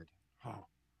David." Oh.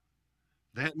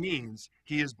 That means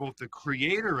he is both the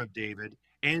creator of David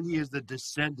and he is the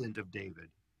descendant of David.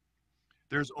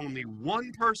 There's only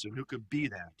one person who could be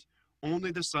that.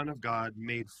 Only the Son of God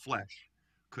made flesh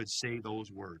could say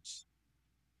those words.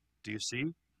 Do you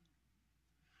see?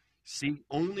 See,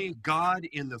 only God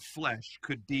in the flesh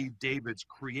could be David's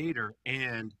creator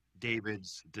and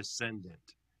David's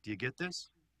descendant. Do you get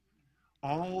this?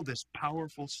 All this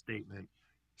powerful statement,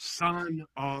 Son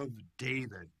of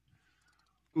David.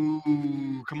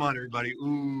 Ooh, come on, everybody.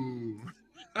 Ooh.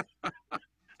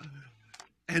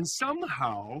 And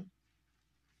somehow,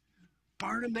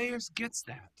 Bartimaeus gets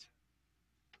that.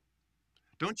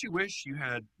 Don't you wish you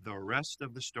had the rest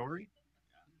of the story?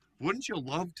 Wouldn't you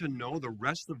love to know the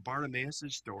rest of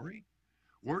Bartimaeus' story?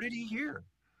 Where did he hear?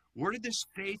 Where did this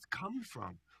faith come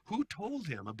from? Who told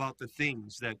him about the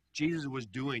things that Jesus was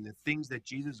doing, the things that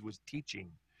Jesus was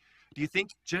teaching? Do you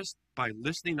think just by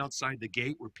listening outside the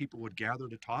gate where people would gather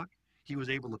to talk, he was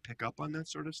able to pick up on that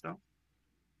sort of stuff?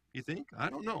 You think? I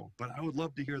don't know, but I would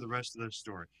love to hear the rest of the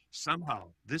story.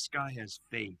 Somehow, this guy has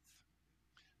faith,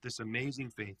 this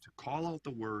amazing faith to call out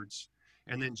the words,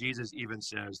 and then Jesus even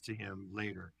says to him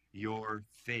later, "Your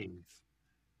faith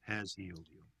has healed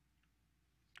you."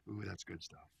 Ooh, that's good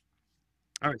stuff.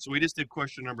 All right, so we just did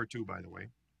question number 2, by the way.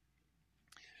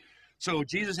 So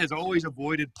Jesus has always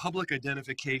avoided public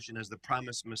identification as the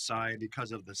promised Messiah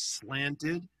because of the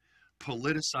slanted,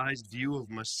 politicized view of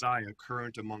Messiah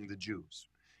current among the Jews.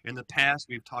 In the past,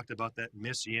 we've talked about that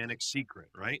messianic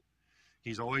secret, right?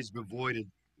 He's always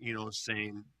avoided,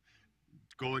 saying,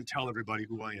 "Go and tell everybody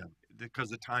who I am,"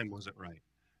 because the time wasn't right.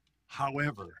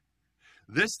 However,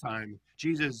 this time,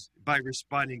 Jesus, by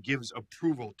responding, gives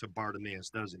approval to Bartimaeus,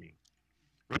 doesn't he?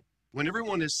 Right? When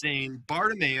everyone is saying,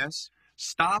 "Bartimaeus,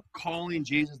 stop calling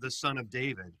Jesus the son of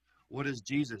David," what does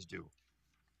Jesus do?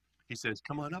 He says,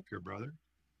 "Come on up here, brother.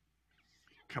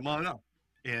 Come on up."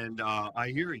 And I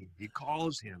hear you. He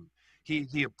calls him.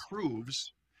 He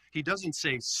approves. He doesn't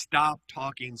say, "Stop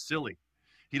talking silly."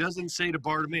 He doesn't say to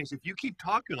Bartimaeus, "If you keep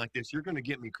talking like this, you're going to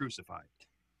get me crucified."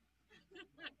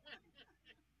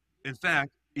 In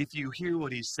fact, if you hear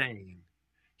what he's saying,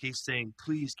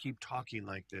 "Please keep talking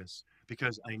like this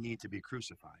because I need to be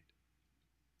crucified."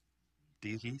 Do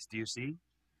you see?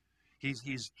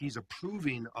 He's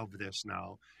approving of this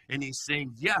now, and he's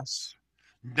saying, "Yes,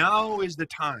 now is the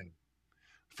time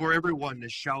for everyone to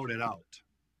shout it out.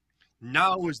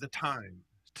 Now is the time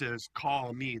to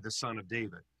call me the son of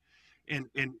David." And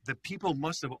the people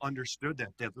must have understood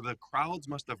that. The crowds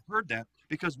must have heard that,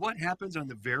 because what happens on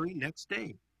the very next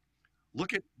day?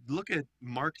 Look at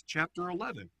Mark chapter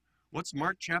 11. What's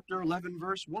Mark chapter 11,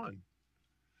 verse 1?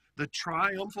 the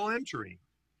triumphal entry.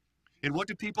 And what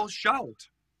do people shout?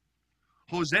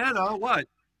 Hosanna, what?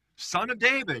 Son of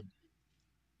David.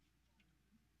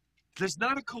 There's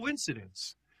not a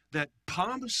coincidence that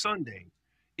Palm Sunday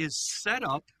is set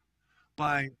up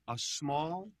by a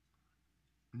small,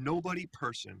 nobody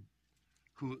person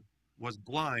who was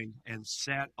blind and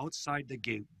sat outside the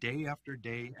gate day after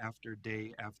day after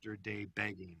day after day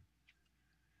begging.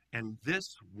 And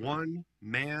this one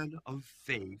man of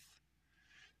faith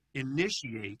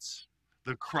initiates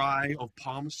the cry of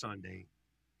Palm Sunday,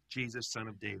 Jesus, Son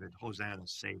of David, Hosanna,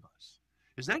 save us.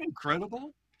 Is that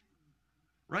incredible?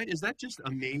 Right? Is that just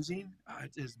amazing?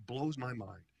 It just blows my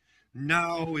mind.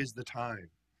 Now is the time.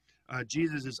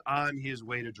 Jesus is on his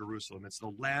way to Jerusalem. It's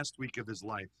the last week of his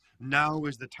life. Now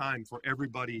is the time for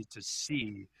everybody to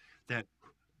see that,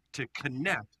 to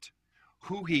connect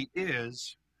who he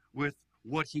is with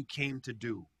what he came to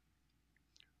do.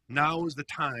 Now is the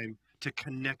time to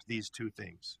connect these two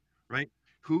things, right?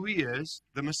 Who he is,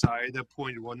 the Messiah, the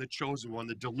appointed one, the chosen one,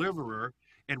 the deliverer.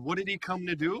 And what did he come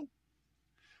to do?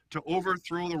 To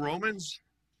overthrow the Romans?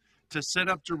 To set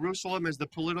up Jerusalem as the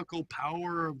political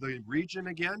power of the region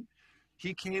again?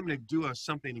 He came to do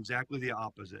something exactly the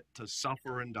opposite, to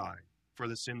suffer and die for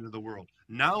the sins of the world.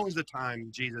 Now is the time,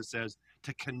 Jesus says,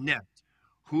 to connect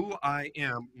who I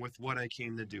am with what I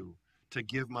came to do, to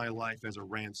give my life as a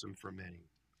ransom for many.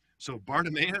 So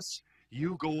Bartimaeus,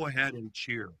 you go ahead and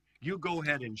cheer. You go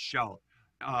ahead and shout.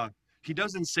 He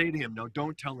doesn't say to him, no,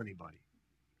 don't tell anybody.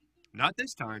 Not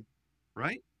this time,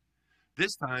 right?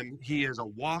 This time, he is a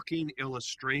walking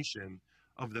illustration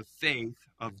of the faith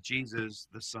of Jesus,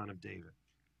 the Son of David.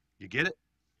 You get it?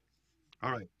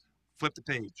 All right, flip the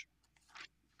page.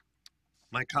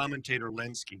 My commentator,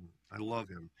 Lenski, I love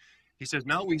him. He says,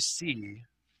 now we see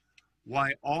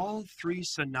why all three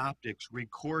synoptics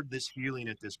record this healing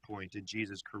at this point in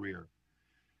Jesus' career.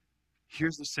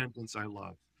 Here's the sentence I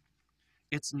love.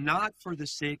 It's not for the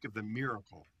sake of the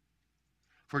miracle,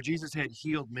 for Jesus had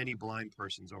healed many blind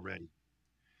persons already.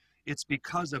 It's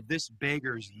because of this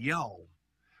beggar's yell,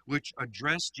 which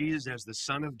addressed Jesus as the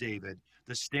Son of David,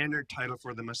 the standard title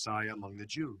for the Messiah among the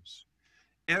Jews.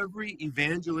 Every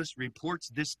evangelist reports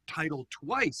this title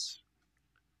twice.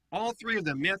 All three of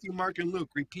them, Matthew, Mark, and Luke,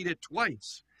 repeat it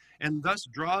twice, and thus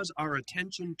draws our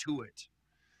attention to it.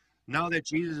 Now that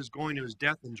Jesus is going to his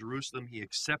death in Jerusalem, he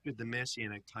accepted the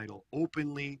Messianic title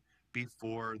openly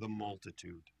before the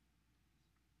multitude.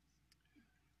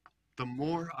 The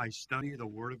more I study the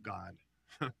Word of God,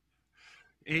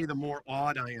 the more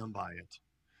awed I am by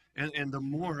it. And the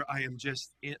more I'm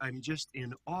just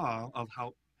in awe of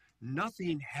how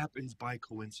nothing happens by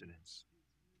coincidence.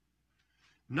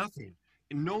 Nothing.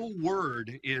 No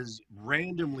word is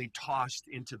randomly tossed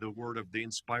into the word of the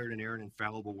inspired, inerrant,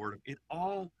 infallible word. It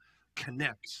all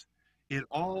connects. It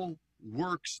all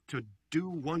works to do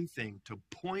one thing, to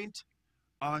point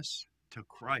us to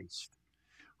Christ,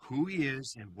 who he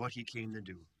is and what he came to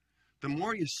do. The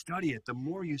more you study it, the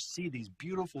more you see these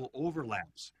beautiful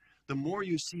overlaps. The more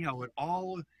you see how it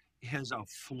all has a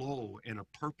flow and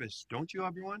a purpose. Don't you,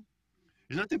 everyone?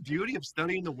 Isn't that the beauty of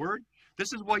studying the Word?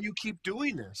 This is why you keep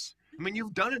doing this. I mean,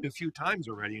 you've done it a few times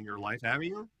already in your life, haven't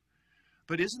you?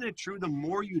 But isn't it true, the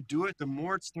more you do it, the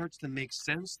more it starts to make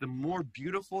sense, the more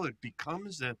beautiful it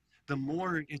becomes, the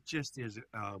more it just is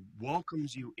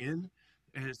welcomes you in.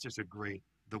 And it's just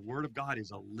the Word of God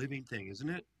is a living thing, isn't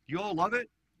it? You all love it?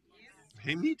 Yes.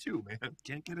 Hey, me too, man.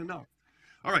 Can't get enough.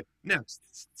 All right, next,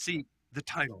 see the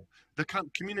title. The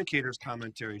Communicator's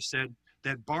commentary said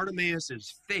that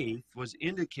Bartimaeus' faith was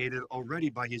indicated already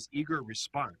by his eager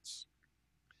response.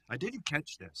 I didn't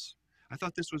catch this. I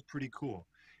thought this was pretty cool.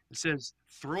 It says,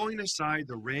 throwing aside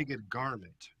the ragged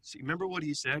garment. See, remember what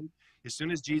he said? As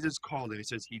soon as Jesus called him, he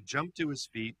says he jumped to his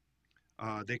feet.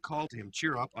 They called to him,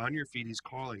 cheer up, on your feet, he's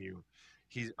calling you.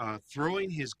 He's throwing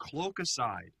his cloak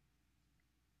aside.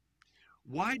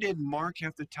 Why did Mark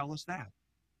have to tell us that?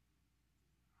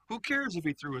 Who cares if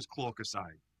he threw his cloak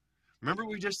aside? Remember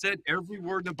we just said every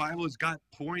word in the Bible has got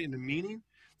point and a meaning?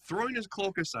 Throwing his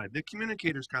cloak aside. The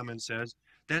Communicator's comment says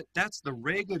that that's the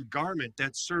ragged garment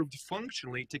that served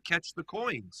functionally to catch the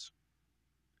coins.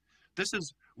 This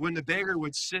is when the beggar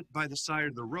would sit by the side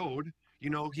of the road,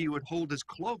 he would hold his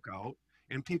cloak out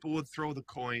and people would throw the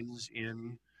coins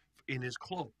in his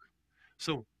cloak.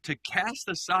 So to cast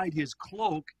aside his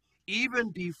cloak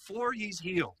even before he's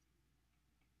healed,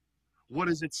 what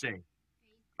does it say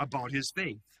about his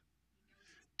faith?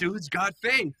 Dude's got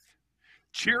faith.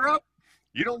 Cheer up.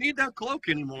 You don't need that cloak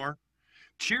anymore.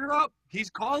 Cheer up. He's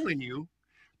calling you.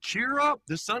 Cheer up.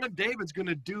 The Son of David's going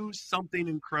to do something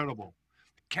incredible.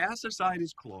 Cast aside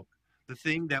his cloak, the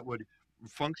thing that would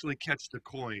functionally catch the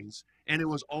coins, and it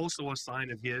was also a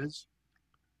sign of his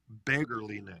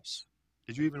beggarliness.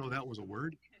 Did you even know that was a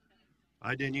word?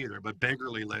 I didn't either, but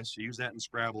beggarliness, you use that in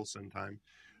Scrabble sometime.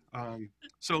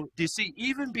 So do you see,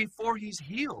 even before he's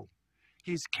healed,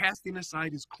 he's casting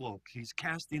aside his cloak. He's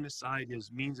casting aside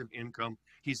his means of income.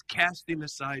 He's casting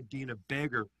aside being a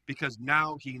beggar because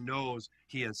now he knows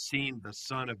he has seen the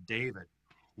Son of David.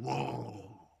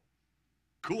 Whoa.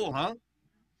 Cool, huh?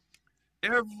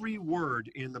 Every word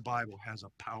in the Bible has a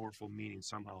powerful meaning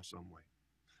somehow, some way.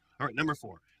 All right, number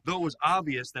 4. Though it was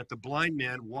obvious that the blind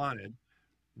man wanted,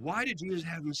 why did Jesus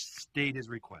have him state his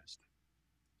request?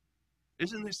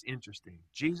 Isn't this interesting?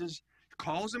 Jesus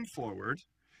calls him forward,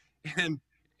 and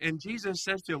Jesus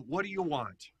says to him, what do you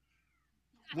want?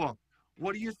 Well,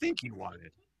 what do you think he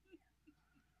wanted?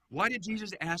 Why did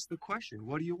Jesus ask the question,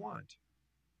 what do you want?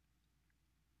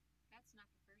 That's not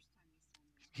the first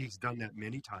time he's done that. He's done that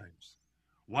many times.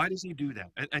 Why does he do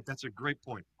that? That's a great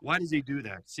point. Why does he do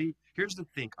that? See, here's the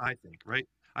thing, I think, right?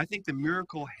 I think the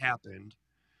miracle happened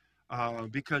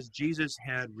because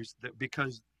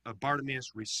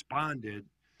Bartimaeus responded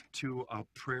to a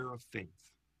prayer of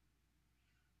faith.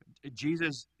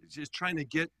 Jesus is trying to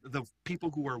get the people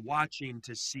who are watching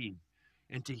to see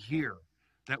and to hear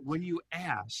that when you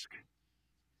ask,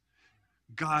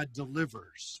 God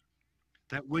delivers.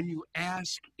 That when you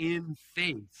ask in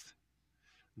faith,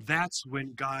 that's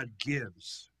when God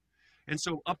gives. And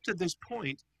so up to this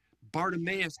point,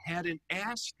 Bartimaeus hadn't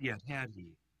asked yet, had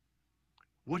he?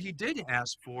 What he did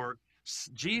ask for,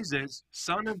 Jesus,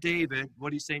 Son of David,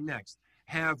 what did he say next?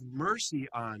 Have mercy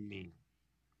on me.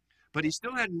 But he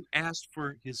still hadn't asked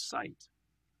for his sight.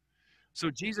 So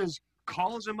Jesus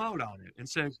calls him out on it and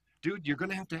says, dude, you're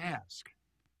going to have to ask.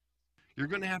 You're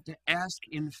going to have to ask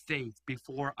in faith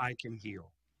before I can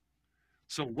heal.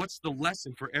 So what's the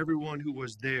lesson for everyone who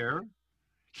was there,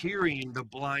 hearing the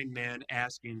blind man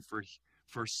asking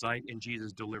for sight and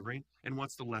Jesus delivering? And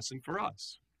what's the lesson for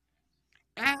us?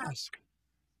 Ask.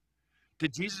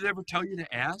 Did Jesus ever tell you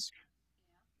to ask?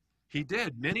 Yeah. He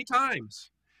did, many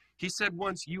times. He said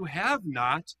once, you have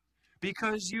not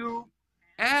because you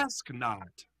ask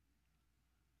not.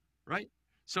 Right?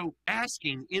 So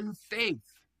asking in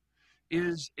faith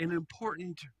is an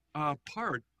important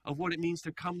part of what it means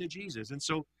to come to Jesus. And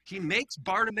so he makes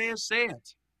Bartimaeus say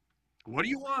it. What do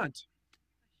you want?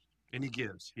 And he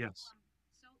gives, yes.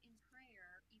 So in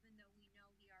prayer, even though we know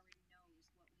he already knows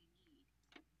what we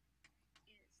need,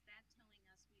 is that telling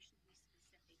us we should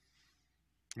be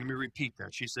specific? Let me repeat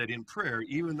that. She said, in prayer,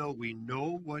 even though we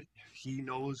know what he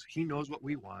knows what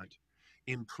we want,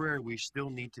 in prayer we still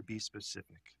need to be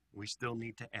specific. We still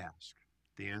need to ask.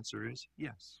 The answer is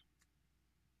yes.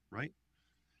 Right?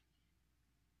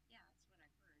 Yeah, that's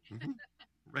what I've heard.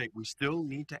 Mm-hmm. Right. We still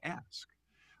need to ask.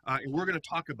 And we're going to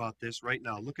talk about this right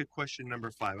now. Look at question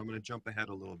number 5. I'm going to jump ahead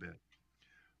a little bit.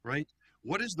 Right?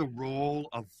 What is the role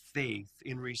of faith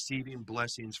in receiving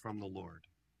blessings from the Lord?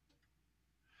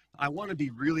 I want to be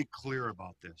really clear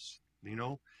about this. You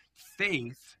know,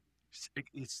 faith,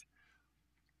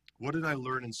 what did I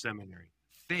learn in seminary?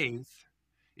 Faith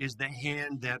is the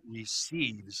hand that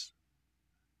receives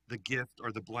the gift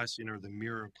or the blessing or the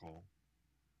miracle,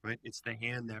 right? It's the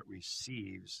hand that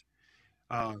receives.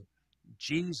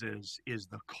 Jesus is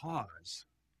the cause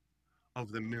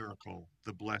of the miracle,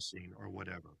 the blessing, or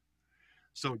whatever.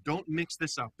 So don't mix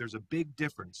this up. There's a big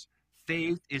difference.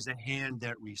 Faith is a hand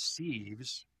that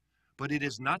receives, but it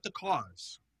is not the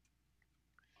cause.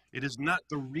 It is not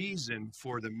the reason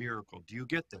for the miracle. Do you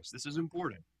get this? This is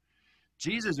important.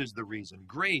 Jesus is the reason.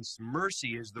 Grace,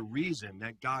 mercy is the reason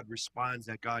that God responds,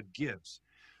 that God gives.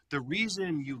 The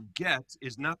reason you get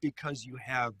is not because you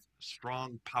have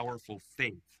strong, powerful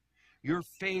faith. Your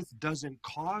faith doesn't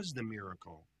cause the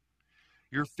miracle.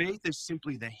 Your faith is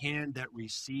simply the hand that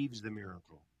receives the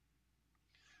miracle.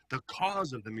 The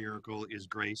cause of the miracle is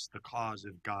grace. The cause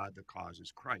of God, the cause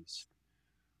is Christ.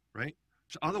 Right?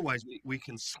 So otherwise, we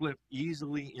can slip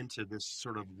easily into this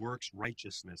sort of works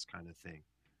righteousness kind of thing.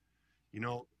 You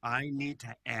know, I need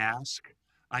to ask.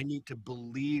 I need to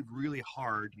believe really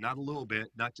hard, not a little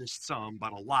bit, not just some,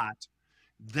 but a lot.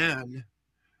 Then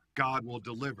God will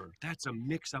deliver. That's a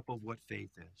mix-up of what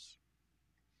faith is.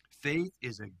 Faith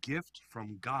is a gift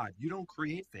from God. You don't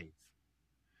create faith.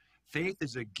 Faith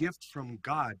is a gift from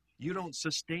God. You don't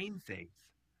sustain faith.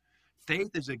 Faith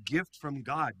is a gift from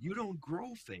God. You don't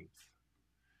grow faith.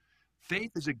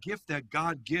 Faith is a gift that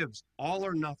God gives, all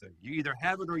or nothing. You either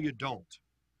have it or you don't.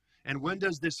 And when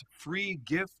does this free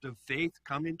gift of faith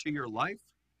come into your life?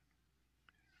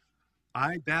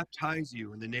 I baptize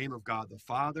you in the name of God the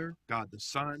Father, God the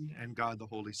Son, and God the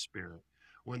Holy Spirit.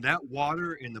 When that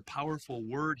water and the powerful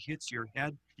word hits your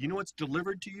head, you know what's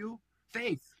delivered to you?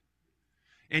 Faith.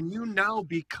 And you now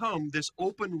become this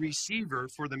open receiver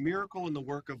for the miracle and the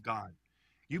work of God.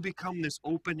 You become this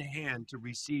open hand to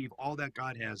receive all that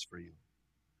God has for you.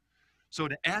 So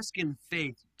to ask in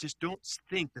faith, just don't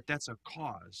think that that's a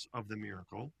cause of the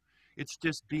miracle. It's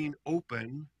just being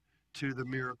open to the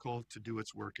miracle to do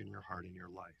its work in your heart and your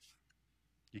life.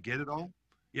 You get it all?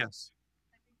 Yes.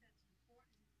 I think that's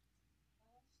important also so that we don't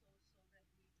fall into the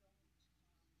trap of saying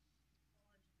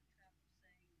that I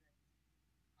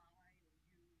or you don't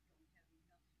have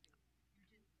enough faith. You didn't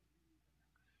believe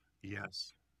enough.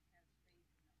 Yes. Have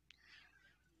faith enough.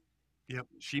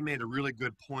 Yep. She made a really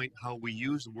good point how we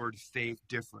use the word faith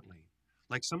differently.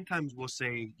 Like sometimes we'll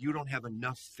say, you don't have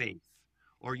enough faith,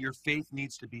 or your faith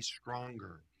needs to be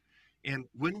stronger. And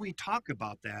when we talk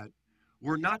about that,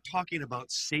 we're not talking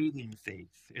about saving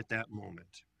faith at that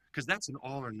moment, because that's an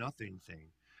all or nothing thing.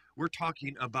 We're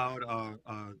talking about a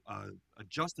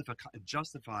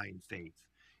justifying faith.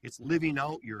 It's living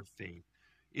out your faith.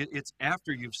 It's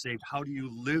after you've saved. How do you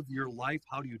live your life?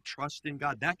 How do you trust in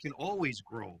God? That can always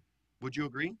grow. Would you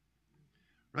agree?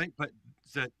 Right? But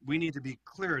that we need to be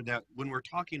clear that when we're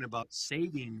talking about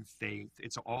saving faith,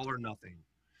 it's all or nothing.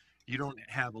 You don't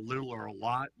have a little or a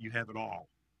lot, you have it all.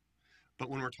 But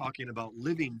when we're talking about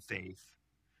living faith,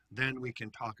 then we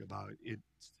can talk about it.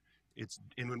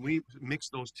 And when we mix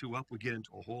those two up, we get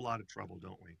into a whole lot of trouble,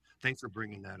 don't we? Thanks for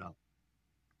bringing that up.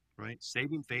 Right?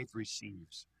 Saving faith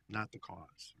receives, not the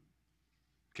cause.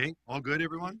 Okay? All good,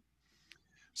 everyone?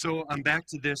 So I'm back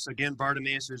to this again.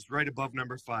 Bartimaeus is right above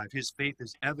number 5. His faith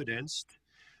is evidenced.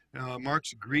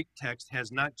 Mark's Greek text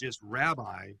has not just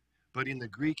rabbi, but in the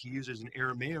Greek he uses an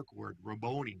Aramaic word,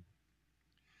 Rabboni.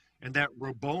 And that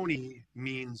Rabboni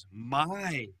means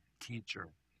my teacher.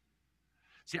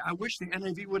 See, I wish the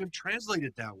NIV would have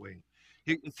translated that way.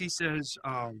 If he says,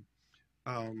 well,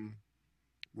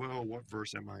 what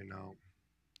verse am I now?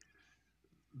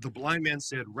 The blind man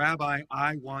said, Rabbi,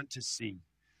 I want to see.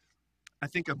 I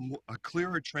think a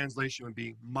clearer translation would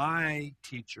be my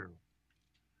teacher,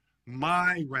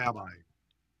 my rabbi,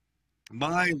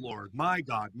 my Lord, my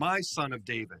God, my son of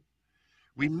David.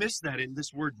 We miss that in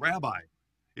this word rabbi.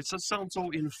 It sounds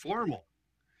so informal.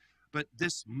 But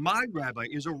this my rabbi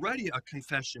is already a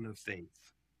confession of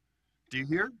faith. Do you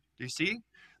hear? Do you see?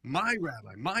 My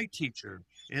rabbi, my teacher.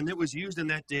 And it was used in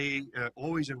that day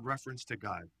always in reference to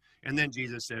God. And then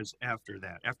Jesus says after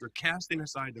that, after casting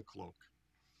aside the cloak,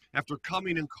 after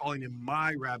coming and calling him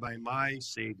my rabbi, my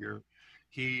savior,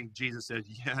 Jesus said,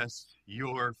 yes,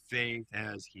 your faith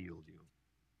has healed you.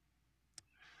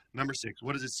 Number 6,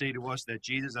 what does it say to us that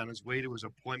Jesus, on his way to his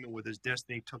appointment with his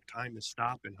destiny, took time to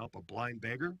stop and help a blind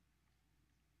beggar?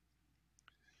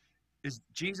 Is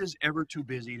Jesus ever too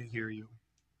busy to hear you?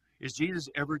 Is Jesus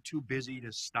ever too busy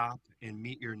to stop and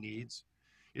meet your needs?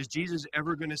 Is Jesus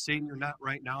ever going to say to you, not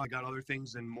right now, I got other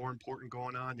things and more important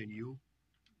going on than you?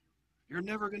 You're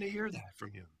never going to hear that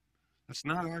from him. That's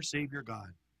not our Savior God.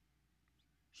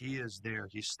 He is there.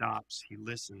 He stops. He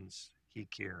listens. He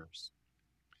cares.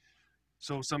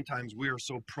 So sometimes we are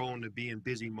so prone to be in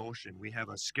busy motion. We have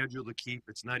a schedule to keep.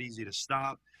 It's not easy to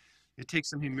stop. It takes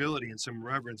some humility and some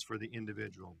reverence for the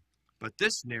individual. But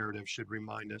this narrative should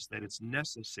remind us that it's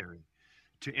necessary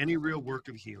to any real work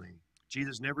of healing.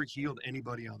 Jesus never healed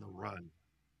anybody on the run,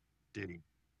 did he?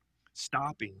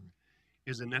 Stopping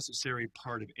is a necessary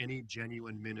part of any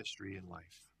genuine ministry in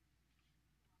life.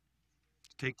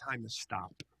 Take time to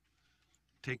stop.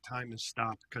 Take time to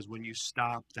stop, because when you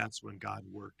stop, that's when God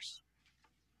works.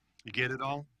 You get it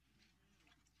all?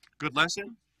 Good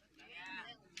lesson?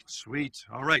 Yeah. Sweet.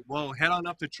 All right. Well, head on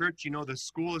up to church. You know, the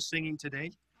school is singing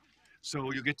today.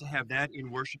 So you'll get to have that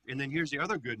in worship. And then here's the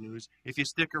other good news. If you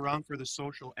stick around for the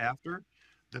social after,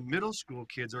 the middle school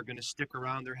kids are going to stick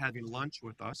around. They're having lunch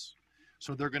with us.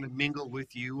 So they're going to mingle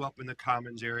with you up in the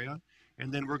commons area.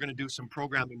 And then we're going to do some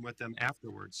programming with them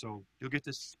afterwards. So you'll get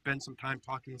to spend some time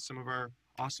talking with some of our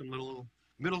awesome little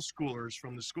middle schoolers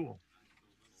from the school.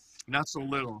 Not so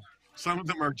little. Some of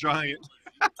them are giant.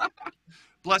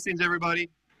 Blessings, everybody.